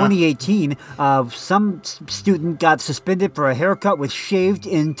March of 2018, some student got suspended for a haircut with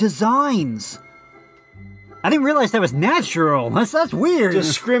shaved-in designs. I didn't realize that was natural. That's weird.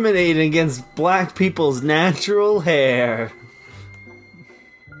 Discriminating against black people's natural hair.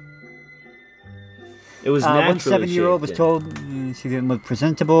 It was naturally one 7-year-old was told she didn't look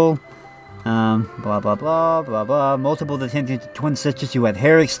presentable. Blah, blah, blah, blah, blah. Multiple detentions to twin sisters who had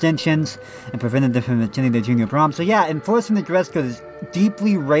hair extensions and prevented them from attending their junior prom. So yeah, enforcing the dress code is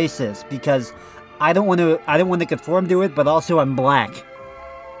deeply racist because I don't want to conform to it, but also I'm black.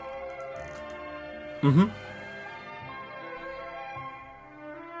 Mm-hmm.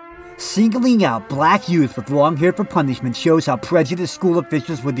 Singling out black youth with long hair for punishment shows how prejudiced school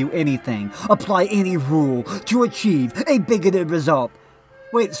officials would do anything, apply any rule, to achieve a bigoted result.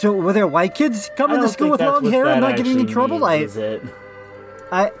 Wait, so were there white kids coming to school with long hair and not getting in trouble? Is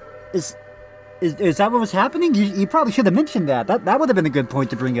that what was happening? You probably should have mentioned that. That would have been a good point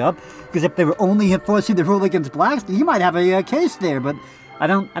to bring up, because if they were only enforcing the rule against blacks, you might have a case there. But I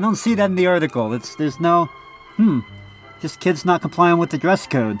don't see that in the article. There's no just kids not complying with the dress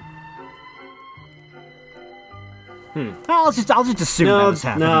code. I'll just assume that was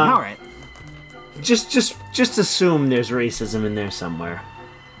happening. All right. Just assume there's racism in there somewhere.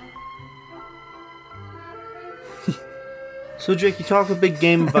 So, Jake, you talk a big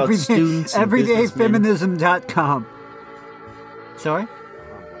game about students and everydayfeminism.com. Sorry?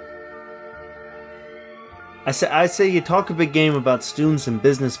 I say you talk a big game about students and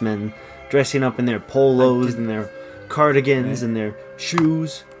businessmen dressing up in their polos and their cardigans and their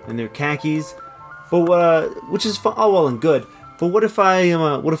shoes and their khakis. But which is all well and good. But what if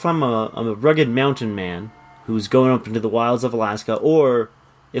I'm a rugged mountain man who's going up into the wilds of Alaska, or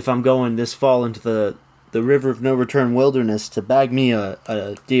if I'm going this fall into the river of no return wilderness to bag me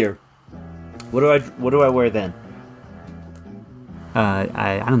a deer? What do I wear then?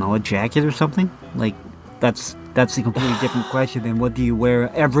 I don't know, a jacket or something? Like that's a completely different question than what do you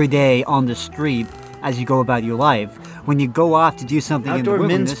wear every day on the street as you go about your life. When you go off to do something outdoor in the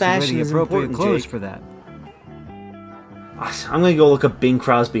wilderness, men's fashion you wear the appropriate is clothes Jake. for that. I'm gonna go look up Bing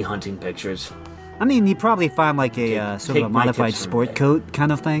Crosby hunting pictures. I mean, you probably find like a sort of a modified sport coat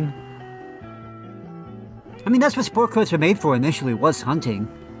kind of thing. I mean, that's what sport coats were made for initially, was hunting.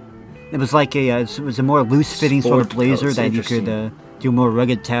 It was like it was a more loose-fitting sort of blazer that you could do more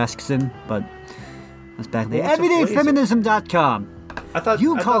rugged tasks in, but that's back then. Everydayfeminism.com. I thought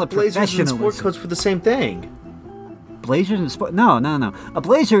blazers and sport coats were the same thing. Blazers and sport? No. A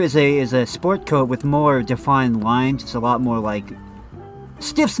blazer is a sport coat with more defined lines. It's a lot more like...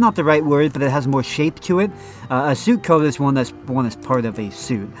 Stiff's not the right word, but it has more shape to it. A suit coat is one that's part of a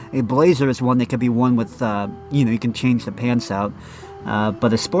suit. A blazer is one that can be worn with, you can change the pants out.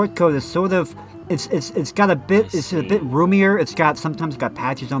 But a sport coat is sort of, it's got a bit, it's a bit roomier. It's sometimes got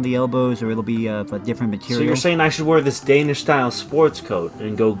patches on the elbows, or it'll be of a different material. So you're saying I should wear this Danish-style sports coat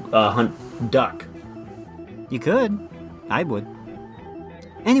and go hunt duck? You could. I would.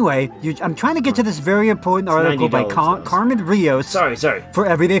 Anyway, I'm trying to get to this very important article by Carmen Rios. Sorry. For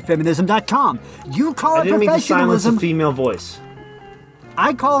everydayfeminism.com. You call it professionalism. I didn't mean to silence a female voice.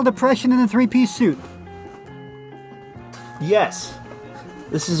 I call it oppression in a three-piece suit. Yes.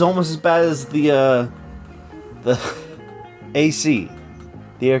 This is almost as bad as the AC,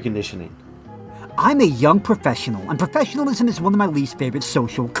 the air conditioning. I'm a young professional, and professionalism is one of my least favorite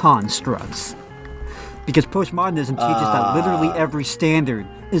social constructs. Because postmodernism teaches that literally every standard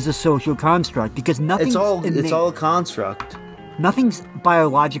is a social construct, because nothing's innate. It's all a construct. Nothing's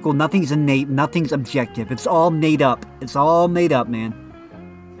biological, nothing's innate, nothing's objective. It's all made up. It's all made up, man.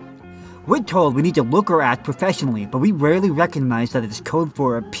 We're told we need to look or act professionally, but we rarely recognize that it's code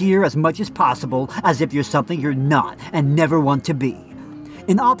for appear as much as possible as if you're something you're not and never want to be.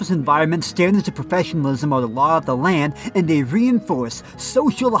 In office environments, standards of professionalism are the law of the land, and they reinforce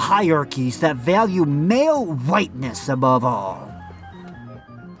social hierarchies that value male whiteness above all.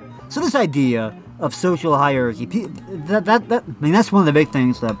 So this idea of social hierarchy, that's one of the big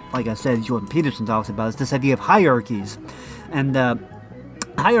things that, like I said, Jordan Peterson talks about, is this idea of hierarchies. And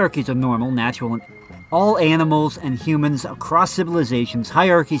hierarchies are normal, natural, and all animals and humans across civilizations,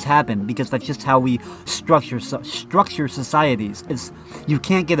 hierarchies happen because that's just how we structure societies. You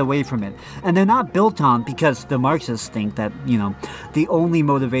can't get away from it. And they're not built on because the Marxists think that, the only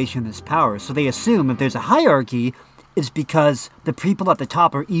motivation is power. So they assume if there's a hierarchy, it's because the people at the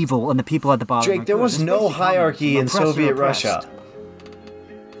top are evil and the people at the bottom are good. Jake, there was no hierarchy in Soviet Russia.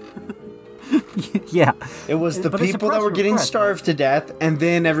 Yeah. It was the people that were getting starved to death and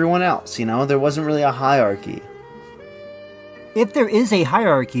then everyone else, There wasn't really a hierarchy. If there is a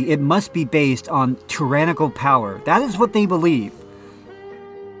hierarchy, it must be based on tyrannical power. That is what they believe.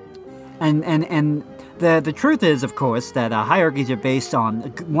 And the truth is, of course, that hierarchies are based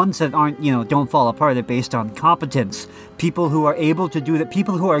on ones that aren't, don't fall apart. They're based on competence. People who are able to do that,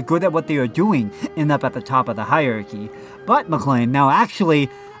 people who are good at what they are doing end up at the top of the hierarchy. But, McLean, now actually,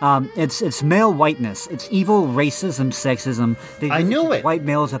 it's male whiteness. It's evil racism, sexism. I knew it. White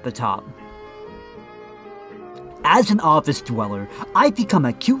males at the top. As an office dweller, I've become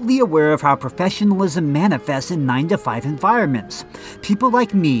acutely aware of how professionalism manifests in 9-to-5 environments. People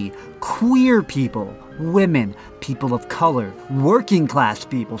like me, queer people, women, people of color, working class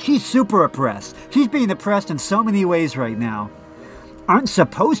people, she's super oppressed. She's being oppressed in so many ways right now. Aren't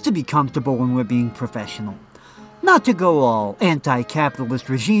supposed to be comfortable when we're being professional. Not to go all anti-capitalist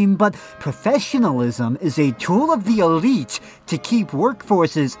regime, but professionalism is a tool of the elite to keep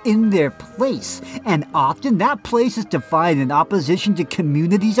workforces in their place, and often that place is defined in opposition to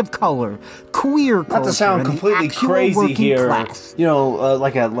communities of color, queer culture, not to sound completely crazy here, class.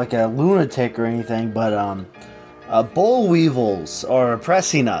 Like a lunatic or anything, but boll weevils are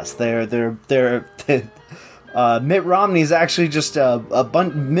oppressing us. They're Mitt Romney's actually just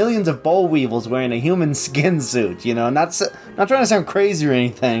millions of boll weevils wearing a human skin suit. Not trying to sound crazy or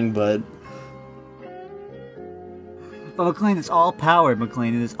anything, but McLean, it's all power.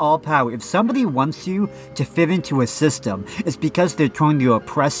 McLean, it is all power. If somebody wants you to fit into a system, it's because they're trying to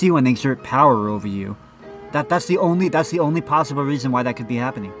oppress you and exert power over you. That's the only possible reason why that could be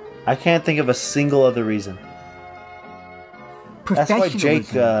happening. I can't think of a single other reason. That's why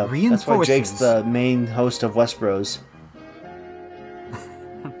Jake's the main host of Westeros.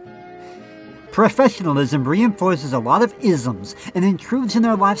 Professionalism reinforces a lot of isms and intrudes in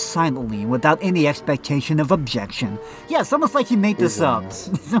our lives silently and without any expectation of objection. Yeah, it's almost like you made this up.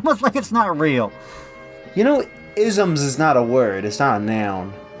 It's almost like it's not real. Isms is not a word. It's not a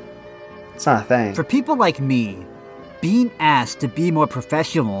noun. It's not a thing. For people like me, being asked to be more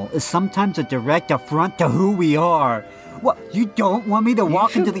professional is sometimes a direct affront to who we are. What, you don't want me to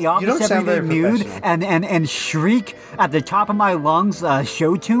walk into the office every day nude and shriek at the top of my lungs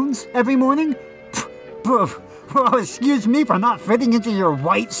show tunes every morning? Well, excuse me for not fitting into your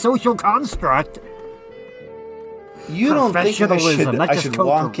white social construct. You don't think I should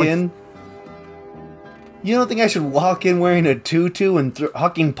walk in? You don't think I should walk in wearing a tutu and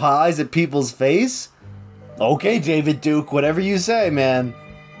hucking pies at people's face? Okay, David Duke, whatever you say, man.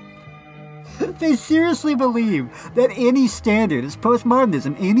 They seriously believe that any standard is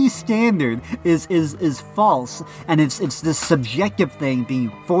postmodernism. Any standard is false, and it's this subjective thing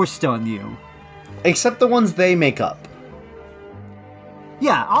being forced on you. Except the ones they make up.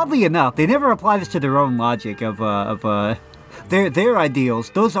 Yeah, oddly enough, they never apply this to their own logic of their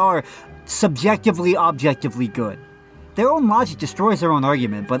ideals. Those are subjectively, objectively good. Their own logic destroys their own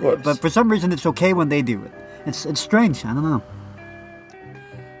argument, but for some reason it's okay when they do it. It's strange. I don't know.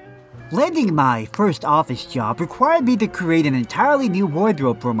 Landing my first office job required me to create an entirely new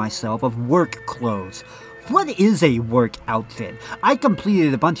wardrobe for myself of work clothes. What is a work outfit? I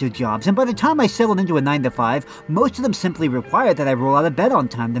completed a bunch of jobs, and by the time I settled into a 9-to-5, most of them simply required that I roll out of bed on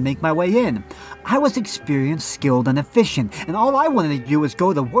time to make my way in. I was experienced, skilled, and efficient, and all I wanted to do was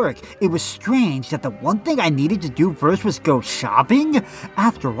go to work. It was strange that the one thing I needed to do first was go shopping.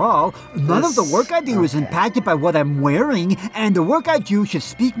 After all, none of the work I do is impacted by what I'm wearing, and the work I do should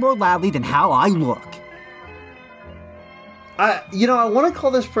speak more loudly than how I look. I want to call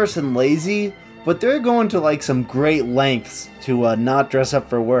this person lazy, but they're going to some great lengths to not dress up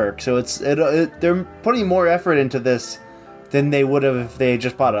for work. So they're putting more effort into this than they would have if they had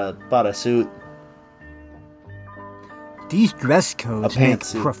just bought a suit. these dress codes make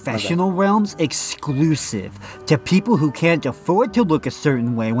professional realms exclusive to people who can't afford to look a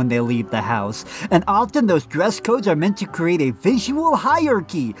certain way when they leave the house. And often those dress codes are meant to create a visual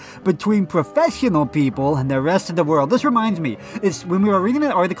hierarchy between professional people and the rest of the world. This reminds me, it's when we were reading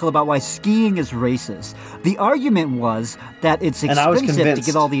an article about why skiing is racist. The argument was that it's expensive to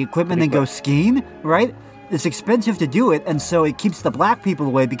get all the equipment and go skiing, right? It's expensive to do it, and so it keeps the black people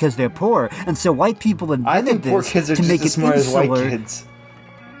away because they're poor. And so white people invented this to make it insular. As white kids.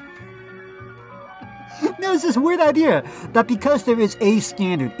 There's this weird idea that because there is a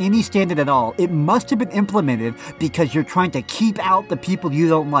standard, any standard at all, it must have been implemented because you're trying to keep out the people you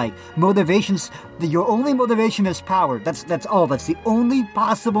don't like. Motivations, your only motivation is power. That's all. That's the only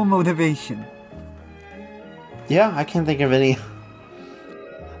possible motivation. Yeah, I can't think of any.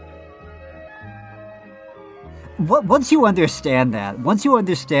 Once you understand that, once you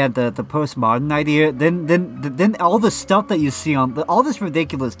understand the postmodern idea, then all the stuff that you see on all this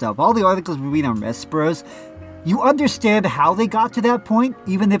ridiculous stuff, all the articles we read on Respros, you understand how they got to that point,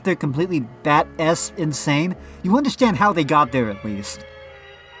 even if they're completely bat-ass insane. You understand how they got there at least.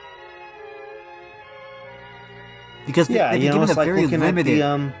 Because they've given a very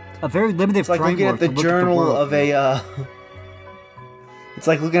limited it's like looking at the journal of a. It's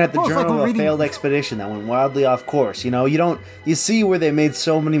like looking at the journal of a failed expedition that went wildly off course. You see where they made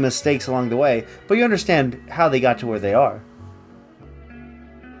so many mistakes along the way, but you understand how they got to where they are.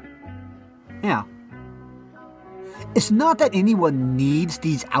 Yeah. It's not that anyone needs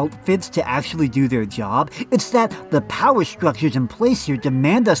these outfits to actually do their job. It's that the power structures in place here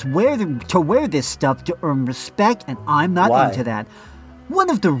demand us to wear this stuff to earn respect, and I'm not into that. One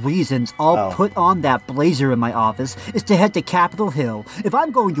of the reasons I'll put on that blazer in my office is to head to Capitol Hill. If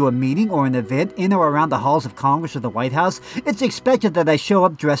I'm going to a meeting or an event in or around the halls of Congress or the White House, it's expected that I show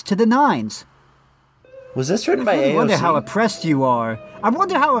up dressed to the nines. Was this written by AOC? I wonder how oppressed you are. I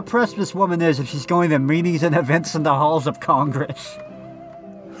wonder how oppressed this woman is if she's going to meetings and events in the halls of Congress.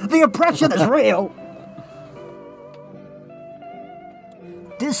 The oppression is real!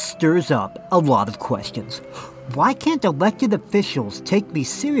 This stirs up a lot of questions. Why can't elected officials take me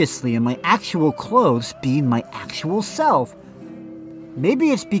seriously in my actual clothes being my actual self?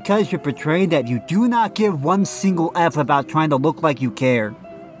 Maybe it's because you're portraying that you do not give one single F about trying to look like you care.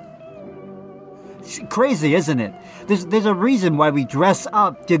 It's crazy, isn't it? There's a reason why we dress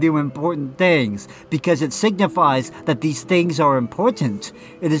up to do important things, because it signifies that these things are important.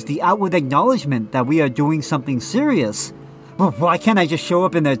 It is the outward acknowledgement that we are doing something serious. Well, why can't I just show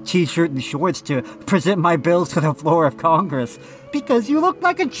up in a t-shirt and shorts to present my bills to the floor of Congress? Because you look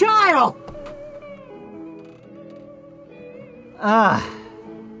like a child! And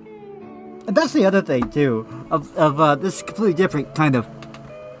that's the other thing, too, of this completely different kind of...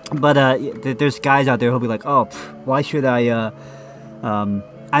 But there's guys out there who'll be like, oh, why should I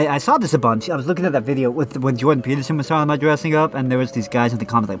saw this a bunch. I was looking at that video when Jordan Peterson was talking about dressing up, and there was these guys in the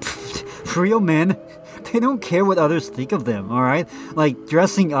comments like, real men, they don't care what others think of them, all right? Like,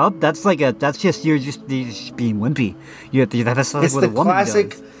 dressing up, that's just you're just being wimpy. That's like what a woman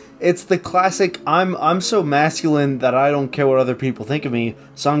does. It's the classic, I'm so masculine that I don't care what other people think of me,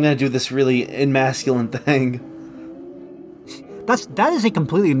 so I'm going to do this really masculine thing. That is a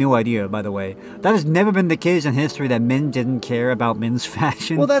completely new idea, by the way. That has never been the case in history, that men didn't care about men's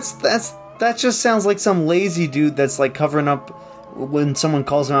fashion. Well, that just sounds like some lazy dude that's like covering up when someone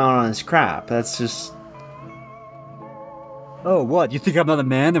calls him out on his crap. That's just... Oh, what? You think I'm not a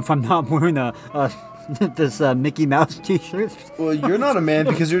man if I'm not wearing this Mickey Mouse t-shirt? Well, you're not a man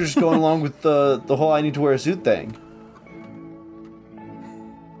because you're just going along with the whole I need to wear a suit thing.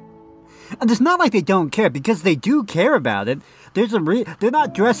 And it's not like they don't care, because they do care about it. There's they're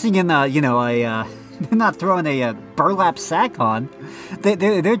not dressing in they're not throwing a burlap sack on.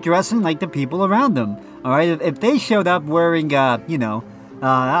 They're dressing like the people around them. All right, if they showed up wearing oh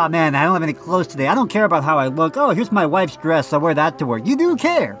man, I don't have any clothes today. I don't care about how I look. Oh, here's my wife's dress. I'll wear that to work. You do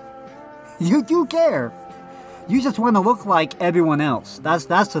care. You do care. You just want to look like everyone else. That's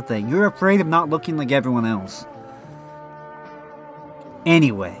the thing. You're afraid of not looking like everyone else.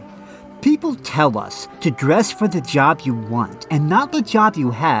 Anyway. People tell us to dress for the job you want and not the job you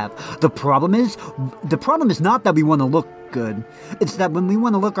have. The problem is not that we want to look good. It's that when we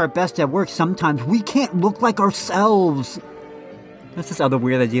want to look our best at work, sometimes we can't look like ourselves. That's this other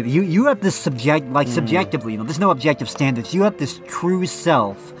weird idea. You have this subjectively, there's no objective standards. You have this true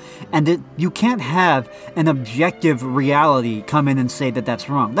self, and you can't have an objective reality come in and say that that's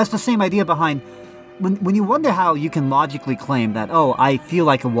wrong. That's the same idea behind... When you wonder how you can logically claim that, oh, I feel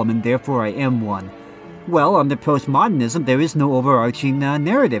like a woman, therefore I am one. Well, under postmodernism, there is no overarching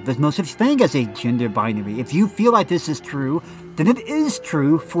narrative. There's no such thing as a gender binary. If you feel like this is true, then it is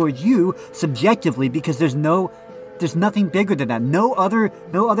true for you subjectively, because there's nothing bigger than that. No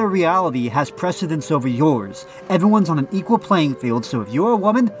other reality has precedence over yours. Everyone's on an equal playing field, so if you're a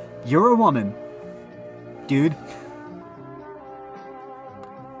woman, you're a woman. Dude.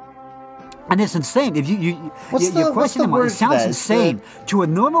 And it's insane. If you're questioning it sounds insane. To a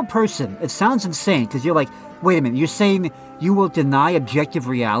normal person, it sounds insane, because you're like, wait a minute, you're saying you will deny objective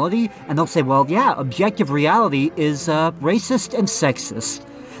reality? And they'll say, well, yeah, objective reality is racist and sexist.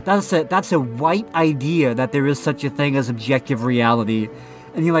 That's a white idea that there is such a thing as objective reality.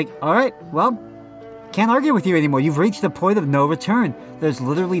 And you're like, all right, well, can't argue with you anymore. You've reached the point of no return. There's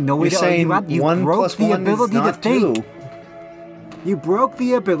literally no way to argue out. You broke the ability to think. 2. You broke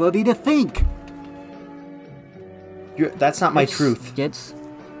the ability to think. That's not my truth.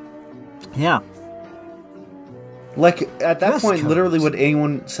 Yeah. Like, at that point, literally what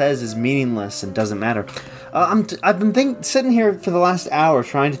anyone says is meaningless and doesn't matter. I've been sitting here for the last hour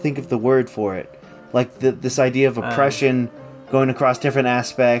trying to think of the word for it. Like, this idea of oppression going across different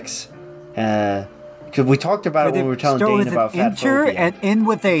aspects. Because we talked about it when we were telling Dane about fat phobia. And end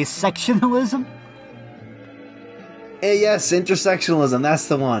with a sectionalism? Yes, intersectionalism. That's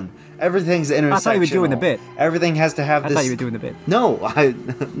the one. Everything's intersectional. I thought you were doing the bit. Everything has to have this. I thought you were doing the bit. No,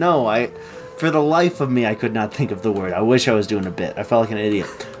 for the life of me, I could not think of the word. I wish I was doing a bit. I felt like an idiot.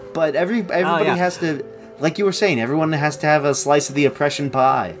 But everybody has to, like you were saying, everyone has to have a slice of the oppression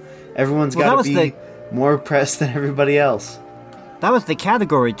pie. Everyone's got to be more oppressed than everybody else. That was the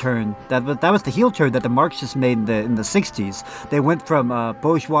category turn. That was the heel turn that the Marxists made in the 60s. They went from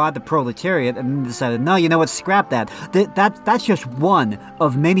bourgeois to proletariat and then decided, no, you know what, scrap that. That's just one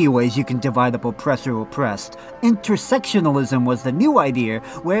of many ways you can divide up oppressor oppressed. Intersectionalism was the new idea,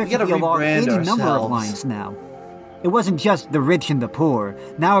 where it could be along any number of lines now. It wasn't just the rich and the poor.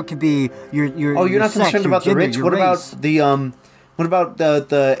 Now it could be your Oh, you're not sex, concerned about gender, the rich? What race. about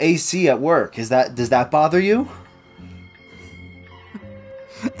the AC at work? Does that bother you?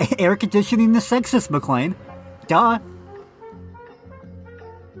 Air conditioning is sexist, McLean. Duh.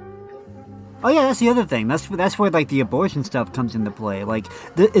 Oh yeah, that's the other thing. That's where like the abortion stuff comes into play. Like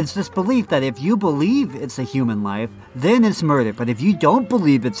it's this belief that if you believe it's a human life, then it's murder. But if you don't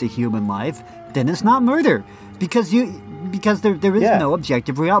believe it's a human life, then it's not murder, because there is no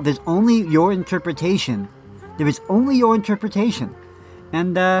objective reality. There's only your interpretation. There is only your interpretation.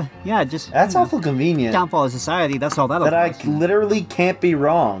 And, that's awful convenient. Downfall of society, that's all that'll That I literally can't be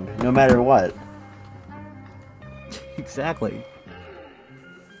wrong, no matter what. Exactly.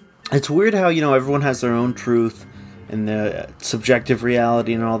 It's weird how, everyone has their own truth and the subjective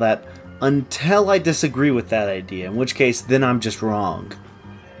reality and all that, until I disagree with that idea, in which case, then I'm just wrong.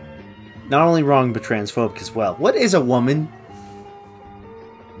 Not only wrong, but transphobic as well. What is a woman?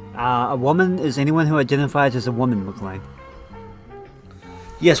 A woman is anyone who identifies as a woman, McLean.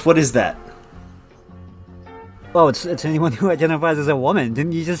 Yes, what is that? Oh, it's anyone who identifies as a woman.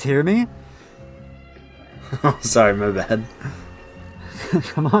 Didn't you just hear me? Oh, sorry, my bad.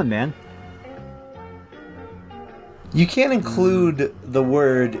 Come on, man. You can't include the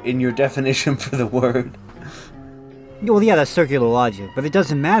word in your definition for the word. Well, yeah, that's circular logic, but it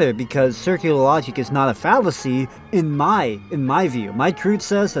doesn't matter because circular logic is not a fallacy in my view. My truth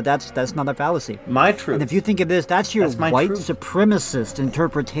says that's not a fallacy. My truth. And if you think it is, that's your white supremacist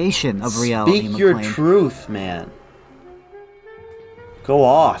interpretation of reality. Speak your truth, man. Go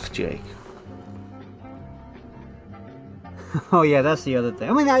off, Jake. Oh yeah, that's the other thing.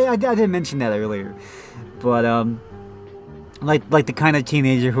 I mean, I didn't mention that earlier, but like the kind of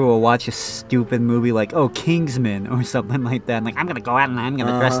teenager who will watch a stupid movie like Kingsman or something like that. And like, I'm gonna go out and I'm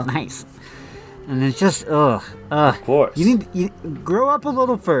gonna dress nice, and it's just Of course. You grow up a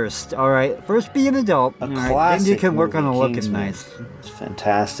little first. All right, first be an adult. A classic then you can work movie, on looking Kingsman. nice. It's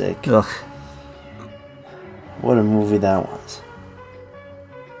fantastic. Ugh. What a movie that was.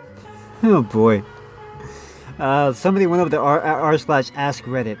 Oh boy. Somebody went over to r/ask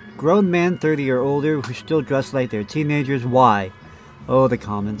Reddit. Grown men 30 or older who still dress like they're teenagers. Why? Oh, the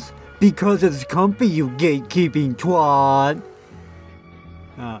comments. Because it's comfy, you gatekeeping twat.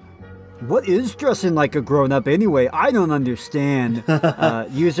 What is dressing like a grown-up anyway? I don't understand.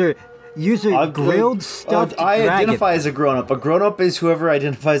 User grilled stuffed I dragon. identify as a grown-up. A grown-up is whoever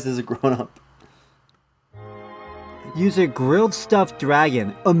identifies as a grown-up. User grilled stuffed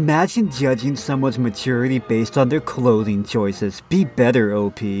dragon. Imagine judging someone's maturity based on their clothing choices. Be better,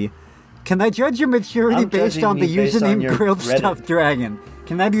 OP. Can I judge your maturity based on the username grilled stuffed dragon?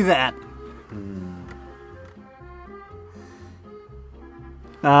 Can I do that?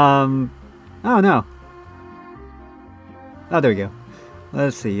 I don't know. Oh, there we go.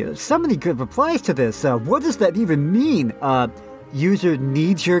 Let's see. So many good replies to this. What does that even mean? User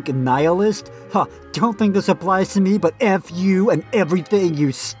knee-jerk nihilist? Don't think this applies to me, but F you and everything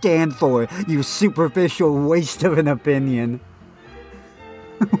you stand for, you superficial waste of an opinion.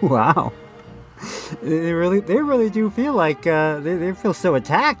 Wow. They really do feel like, they feel so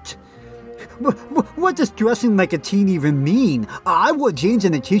attacked. What does dressing like a teen even mean? I wore jeans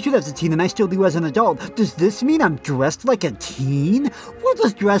and a t-shirt as a teen and I still do as an adult. Does this mean I'm dressed like a teen? What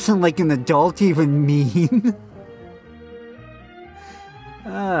does dressing like an adult even mean?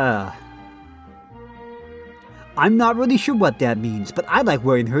 I'm not really sure what that means, but I like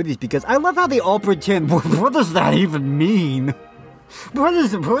wearing hoodies because I love how they all pretend. What does that even mean? What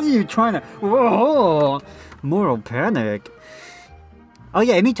are you trying to... Whoa! Moral panic. Oh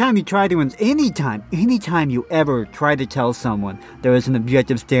yeah, anytime you ever try to tell someone there is an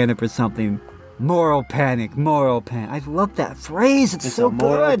objective standard for something, moral panic. I love that phrase, it's so good. It's a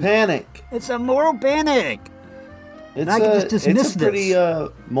moral panic. It's a moral panic. I can just dismiss this. It's a pretty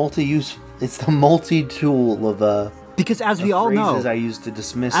multi-use, it's the multi-tool of because as we all know, I use to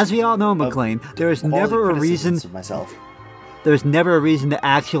dismiss. As we all know, McLean, there is never a reason. There's never a reason to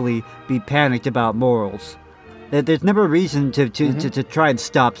actually be panicked about morals. There's never a reason to try and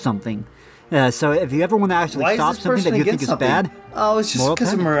stop something. So if you ever want to actually stop something that you think is bad, it's just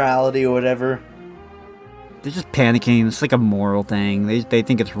because of morality or whatever. They're just panicking. It's like a moral thing. They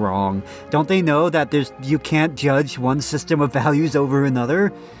think it's wrong. Don't they know that you can't judge one system of values over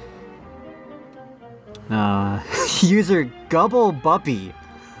another? User Gubble Buppy.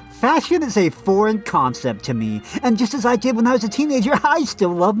 Fashion is a foreign concept to me, and just as I did when I was a teenager, I still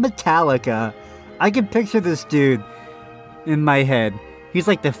love Metallica. I can picture this dude in my head. He's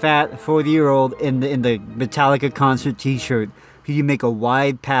like the fat 40-year-old in the Metallica concert t-shirt who you make a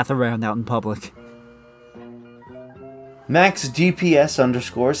wide path around out in public. Max DPS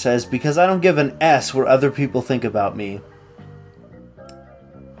 _ says, because I don't give an S what other people think about me.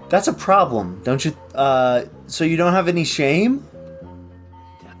 That's a problem, don't you? So you don't have any shame?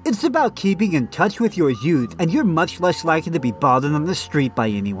 It's about keeping in touch with your youth, and you're much less likely to be bothered on the street by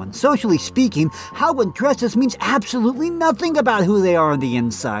anyone. Socially speaking, how one dresses means absolutely nothing about who they are on the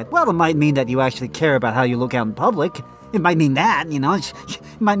inside. Well, it might mean that you actually care about how you look out in public. It might mean that, it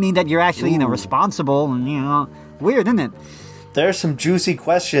might mean that you're actually, responsible and, weird, isn't it? There are some juicy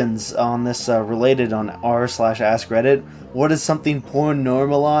questions on this related on r/askreddit. What is something porn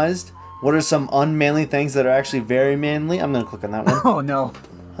normalized? What are some unmanly things that are actually very manly? I'm going to click on that one. Oh, no.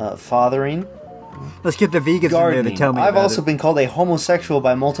 Fathering. Let's get the vegans in there to tell me I've also been called a homosexual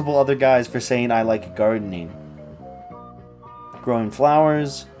by multiple other guys for saying I like gardening. Growing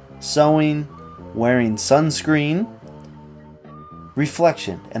flowers. Sewing. Wearing sunscreen.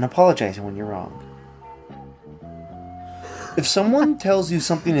 Reflection. And apologizing when you're wrong. If someone tells you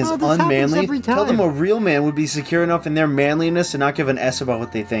something is unmanly, tell them a real man would be secure enough in their manliness to not give an S about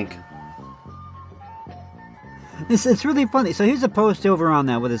what they think. It's really funny. So here's a post over on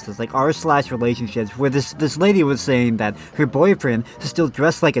that. What is this? Like r/relationships, where this lady was saying that her boyfriend is still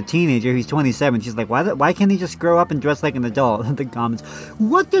dressed like a teenager. He's 27. She's like, why can't he just grow up and dress like an adult? The comments,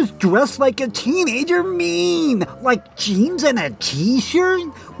 what does dress like a teenager mean? Like jeans and a t-shirt?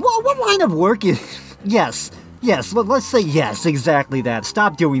 What line of work is? Yes, let's say yes, exactly that.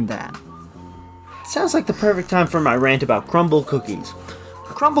 Stop doing that. Sounds like the perfect time for my rant about crumble cookies.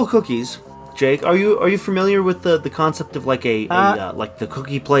 Crumble cookies, Jake, are you familiar with the concept of like like the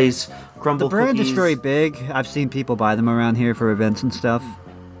cookie place crumble cookies? The brand is very big. I've seen people buy them around here for events and stuff.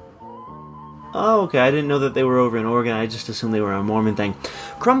 Oh, okay. I didn't know that they were over in Oregon. I just assumed they were a Mormon thing.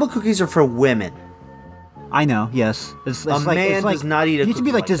 Crumble cookies are for women. I know, yes. It's man does not eat a cookie. It used to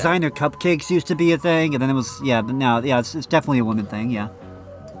be like designer that. Cupcakes used to be a thing, and then it was, it's definitely a woman thing, yeah.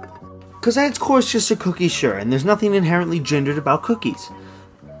 Because at its core, it's just a cookie, sure, and there's nothing inherently gendered about cookies.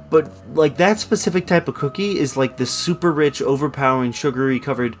 But, like, that specific type of cookie is like the super rich, overpowering,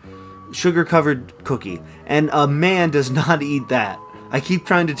 sugar-covered cookie. And a man does not eat that. I keep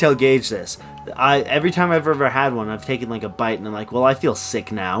trying to tell Gage this. Every time I've ever had one, I've taken, like, a bite, and I'm like, well, I feel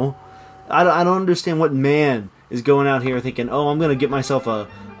sick now. I don't understand what man is going out here thinking, oh, I'm going to get myself a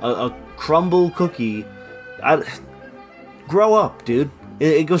crumble cookie. Grow up, dude.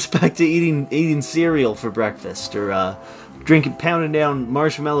 It goes back to eating cereal for breakfast or pounding down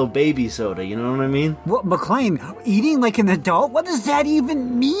marshmallow baby soda, you know what I mean? What, McLean, eating like an adult? What does that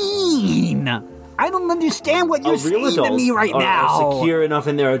even mean? I don't understand what you're saying to me right now. Are secure enough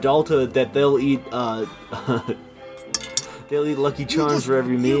in their adulthood that they'll eat they'll eat Lucky Charms for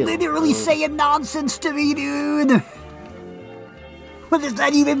every meal. You're literally saying nonsense to me, dude. What does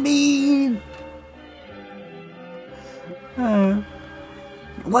that even mean?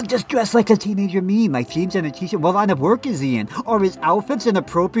 What does dress like a teenager mean? Like jeans and a t-shirt? What line of work is he in? Are his outfits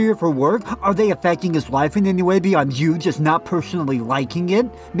inappropriate for work? Are they affecting his life in any way beyond you just not personally liking it?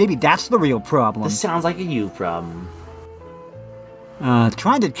 Maybe that's the real problem. This sounds like a you problem.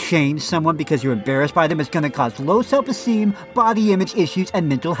 Trying to change someone because you're embarrassed by them is going to cause low self-esteem, body image issues, and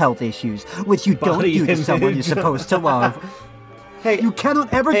mental health issues, which you don't do to someone you're supposed to love. Hey, you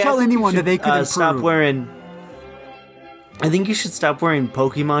cannot ever tell anyone that they could improve. Stop wearing... I think you should stop wearing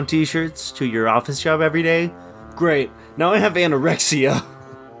Pokemon t-shirts to your office job every day. Great. Now I have anorexia.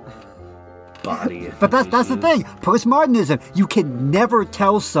 Body. But that's the thing. Postmodernism. You can never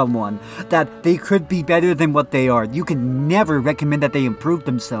tell someone that they could be better than what they are. You can never recommend that they improve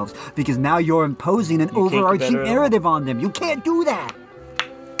themselves because now you're imposing an overarching narrative on them. You can't do that.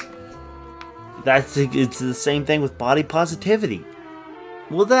 It's the same thing with body positivity.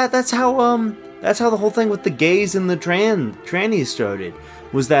 Well, that's how the whole thing with the gays and the trannies started.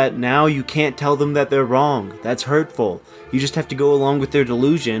 Was that now you can't tell them that they're wrong. That's hurtful. You just have to go along with their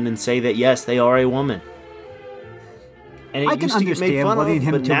delusion and say that yes, they are a woman. And it used to get made fun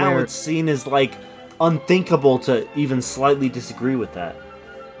of, but now it's seen as like unthinkable to even slightly disagree with that.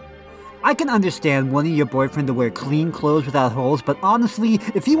 I can understand wanting your boyfriend to wear clean clothes without holes, but honestly,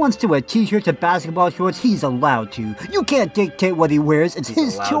 if he wants to wear t-shirts and basketball shorts, he's allowed to. You can't dictate what he wears, it's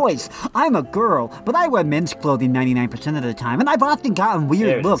his choice. I'm a girl, but I wear men's clothing 99% of the time, and I've often gotten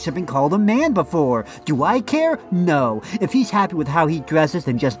weird looks and been called a man before. Do I care? No. If he's happy with how he dresses,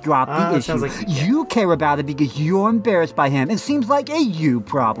 then just drop the issue. Like, you care about it because you're embarrassed by him. It seems like a you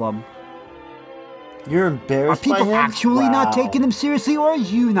problem. You're embarrassed by him? Are people actually not taking him seriously, or are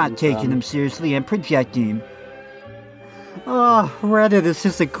you not taking him seriously and projecting? Oh, Reddit is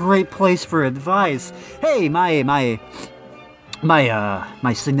just a great place for advice. Hey, my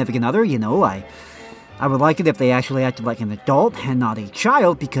significant other, you know, I would like it if they actually acted like an adult and not a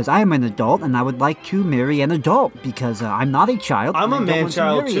child, because I'm an adult and I would like to marry an adult because I'm not a child. I'm a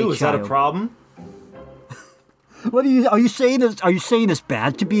man-child too. Is that a problem? What are you saying? Are you saying it's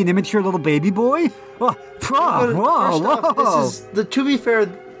bad to be an immature little baby boy? Oh, whoa. To be fair,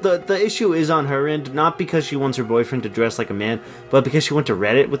 the issue is on her end, not because she wants her boyfriend to dress like a man, but because she went to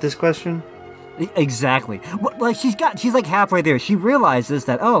Reddit with this question. Exactly. Like she's like halfway there. She realizes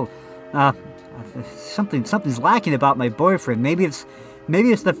that something's lacking about my boyfriend. Maybe it's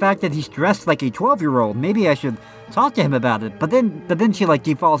the fact that he's dressed like a 12-year-old. Maybe I should talk to him about it. But then she like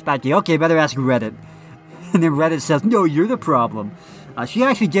defaults back to okay, better ask Reddit. And then Reddit says, no, you're the problem. She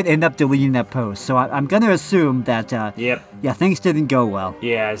actually did end up deleting that post, so I'm going to assume that, things didn't go well.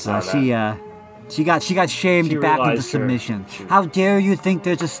 Yeah, I saw that. She got shamed back into submission. How dare you think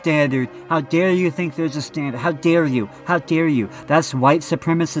there's a standard? How dare you think there's a standard? How dare you? How dare you? That's white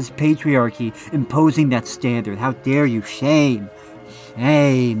supremacist patriarchy imposing that standard. How dare you? Shame.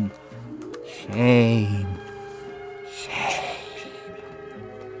 Shame. Shame. Shame.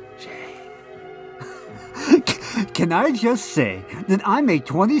 Can I just say that I'm a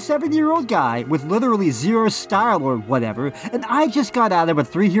 27-year-old guy with literally zero style or whatever, and I just got out of a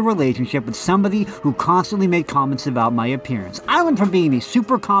 3-year relationship with somebody who constantly made comments about my appearance. I went from being a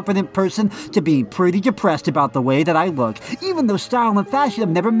super confident person to being pretty depressed about the way that I look, even though style and fashion have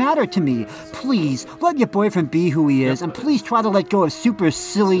never mattered to me. Please, let your boyfriend be who he is, and please try to let go of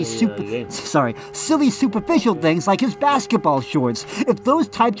silly superficial things like his basketball shorts. If those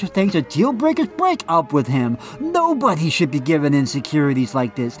types of things are deal breakers, break up with him. Nobody should be given insecurities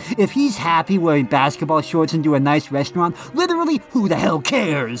like this. If he's happy wearing basketball shorts into a nice restaurant, literally, who the hell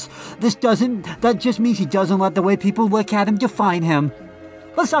cares? That just means he doesn't let the way people look at him define him.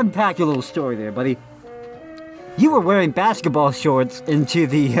 Let's unpack your little story there, buddy. You were wearing basketball shorts into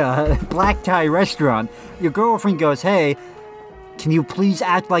the black tie restaurant. Your girlfriend goes, hey, can you please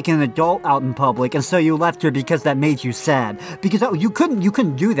act like an adult out in public? And so you left her because that made you sad. Because you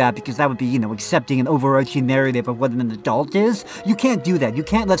couldn't do that because that would be, accepting an overarching narrative of what an adult is. You can't do that. You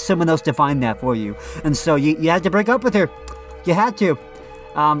can't let someone else define that for you. And so you had to break up with her. You had to.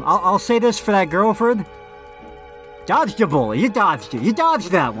 I'll say this for that girlfriend. Dodged a bully. You dodged it. You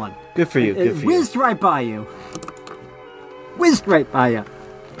dodged that one. Good for you. Good for you. Whizzed right by you. Whizzed right by you.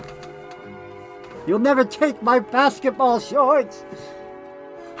 You'll never take my basketball shorts.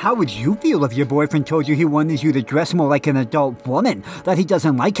 How would you feel if your boyfriend told you he wanted you to dress more like an adult woman? That he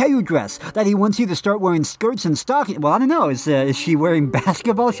doesn't like how you dress? That he wants you to start wearing skirts and stockings? Well, I don't know. Is she wearing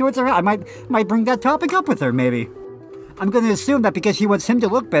basketball shorts? I might bring that topic up with her, maybe. I'm going to assume that because she wants him to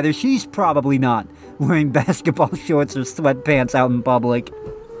look better, she's probably not wearing basketball shorts or sweatpants out in public.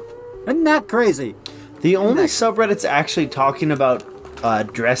 Isn't that crazy? The only subreddits actually talking about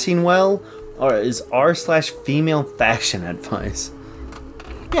dressing well or is r/female fashion advice.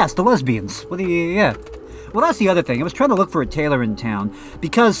 Yeah, it's the lesbians. Yeah. Well, that's the other thing. I was trying to look for a tailor in town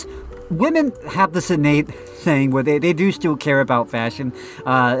because women have this innate thing where they do still care about fashion.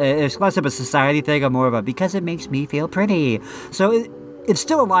 It's less of a society thing and more of a because it makes me feel pretty. So it's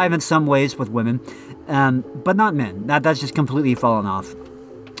still alive in some ways with women, but not men. That's just completely fallen off.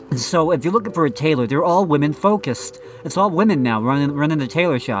 So if you're looking for a tailor, they're all women focused. It's all women now running the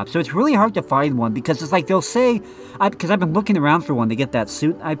tailor shop. So it's really hard to find one because it's like they'll say, because I've been looking around for one to get that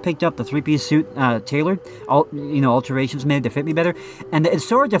suit. I picked up the 3-piece suit tailored, alterations made to fit me better. And it's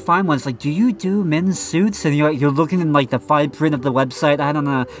so hard to find one. It's like, do you do men's suits? And you're looking in like the fine print of the website. I don't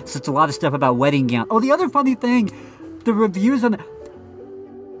know. It's just a lot of stuff about wedding gown. Oh, the other funny thing, the reviews on...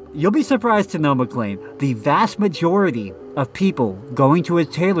 You'll be surprised to know, McLean, the vast majority of people going to a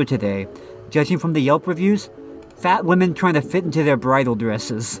tailor today, judging from the Yelp reviews, fat women trying to fit into their bridal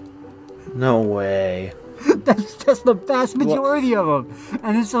dresses. No way. That's the vast majority of them.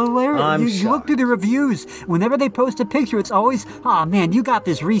 And it's hilarious. You look through the reviews. Whenever they post a picture, it's always, oh man, you got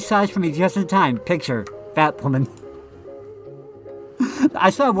this resized for me just in time. Picture, fat woman.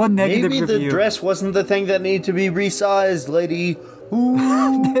 I saw one negative review. Maybe the dress wasn't the thing that needed to be resized, lady.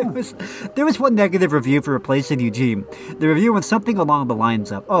 There was one negative review for a place in Eugene. The review went something along the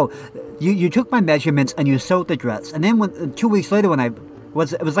lines of, "Oh, you took my measurements and you sewed the dress, and then 2 weeks later it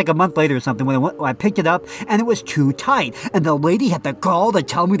was like a month later or something when I picked it up and it was too tight, and the lady had the gall to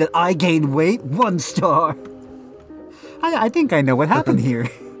tell me that I gained weight. 1 star." I think I know what happened here.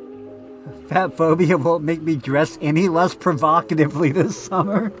 Fat phobia won't make me dress any less provocatively this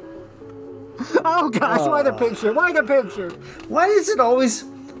summer. Oh gosh, why the picture? Why the picture? Why is it always...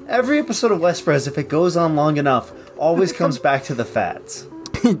 Every episode of Westbres, if it goes on long enough, always comes back to the fats.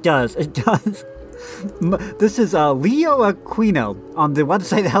 It does. This is Leo Aquino on the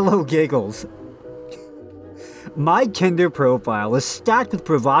website Hello Giggles. My Tinder profile is stacked with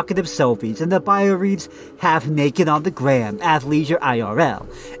provocative selfies and the bio reads, half naked on the gram, athleisure IRL.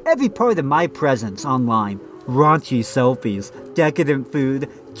 Every part of my presence online, raunchy selfies, decadent food,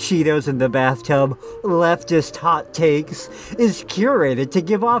 Cheetos in the bathtub, leftist hot takes, is curated to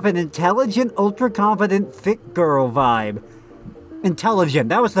give off an intelligent, ultra-confident, thick girl vibe. Intelligent,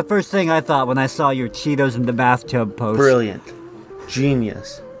 that was the first thing I thought when I saw your Cheetos in the bathtub post. Brilliant.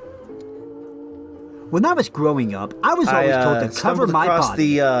 Genius. When I was growing up, I was always told to cover my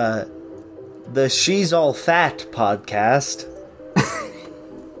body. The She's All Fat podcast.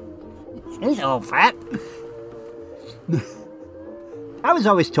 She's all fat? I was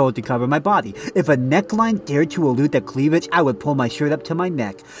always told to cover my body. If a neckline dared to elude the cleavage, I would pull my shirt up to my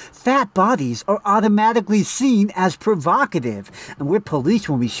neck. Fat bodies are automatically seen as provocative, and we're policed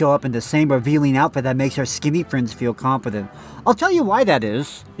when we show up in the same revealing outfit that makes our skinny friends feel confident. I'll tell you why that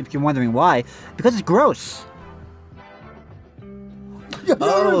is, if you're wondering why. Because it's gross. You're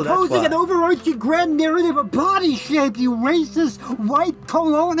imposing an overarching grand narrative of body shape, you racist, white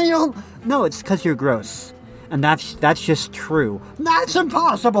colonial... No, it's because you're gross. And that's just true. That's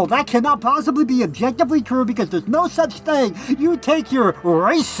impossible! That cannot possibly be objectively true because there's no such thing! You take your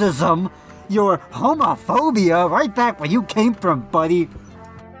racism, your homophobia, right back where you came from, buddy.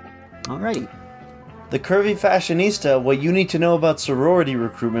 Alrighty. The Curvy Fashionista, what you need to know about sorority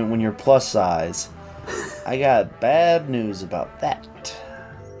recruitment when you're plus size. I got bad news about that.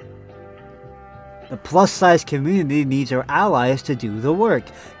 The plus-size community needs our allies to do the work.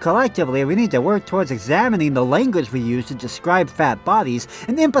 Collectively, we need to work towards examining the language we use to describe fat bodies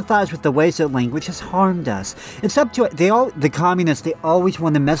and empathize with the ways that language has harmed us. It's up to the communists. They always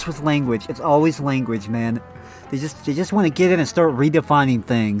want to mess with language. It's always language, man. They just want to get in and start redefining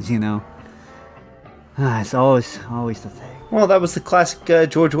things, you know. It's always the thing. Well, that was the classic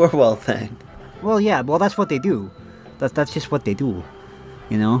George Orwell thing. Well, yeah. Well, that's what they do. That's just what they do.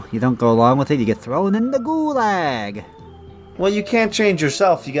 You know, you don't go along with it, you get thrown in the gulag. Well, you can't change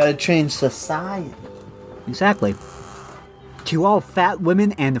yourself, you gotta change society. Exactly. To all fat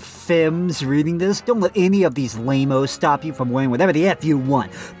women and femmes reading this, don't let any of these lame-os stop you from wearing whatever the F you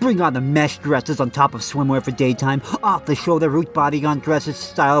want. Bring on the mesh dresses on top of swimwear for daytime, off-the-shoulder root bodygon dresses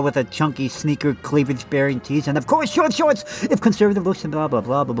styled with a chunky sneaker cleavage-bearing tees, and of course short shorts if conservative looks and blah blah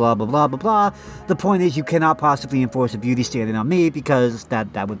blah blah blah blah blah blah blah. The point is you cannot possibly enforce a beauty standard on me because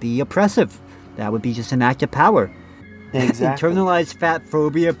that would be oppressive. That would be just an act of power. Exactly. Internalized fat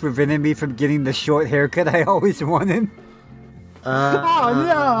phobia prevented me from getting the short haircut I always wanted. Oh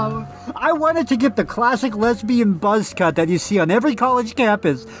no! I wanted to get the classic lesbian buzz cut that you see on every college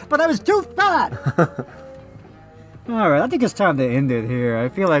campus, but I was too fat! Alright, I think it's time to end it here. I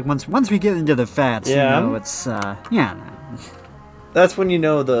feel like once we get into the fats, it's, That's when you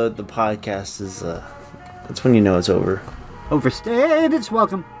know the podcast is. That's when you know it's over. Overstayed its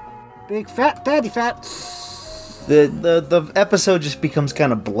welcome. Big fat fatty fat. The episode just becomes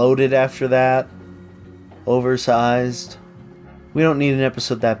kind of bloated after that. Oversized. We don't need an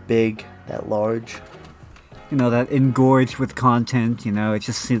episode that big, that large. You know, that engorged with content, you know, it's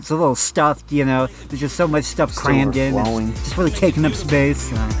a little stuffed, you know, there's just so much stuff crammed in. It's just really taking up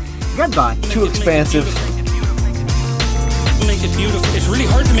space. Goodbye. Too expansive. Make it beautiful. It's really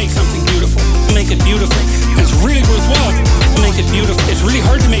hard to make something beautiful. Make it beautiful. It's really worthwhile. Make it beautiful. It's really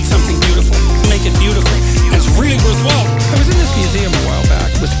hard to make something beautiful. Make it beautiful. It's really worthwhile. I was in this museum a while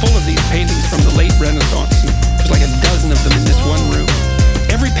back. It was full of these paintings from the late Renaissance. There's like a dozen of them in this one room.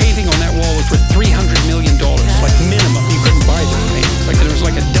 Every painting on that wall was worth $300 million, like minimum. You couldn't buy those paintings. Like there was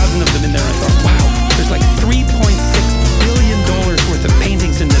like a dozen of them in there. I thought, wow, there's like $3.6 billion worth of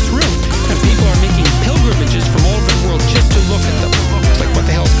paintings in this room, and people are making pilgrimages from all over the world just to look at them. It's like, what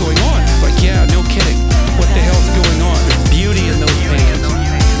the hell's going on? It's like, yeah, no kidding. What the hell's going on? There's beauty in those paintings.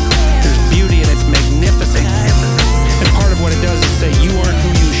 There's beauty and it's magnificent. And part of what it does is say, you aren't who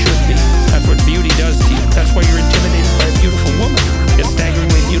you should be. That's what beauty does to you. That's why you're intimidated by a beautiful woman. A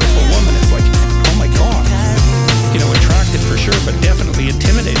staggeringly beautiful woman. It's like, oh my God. You know, attractive for sure, but definitely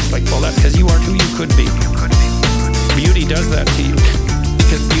intimidated. It's like, well, that's because you aren't who you could be. Beauty does that to you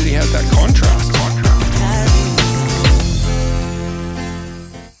because beauty has that contrast.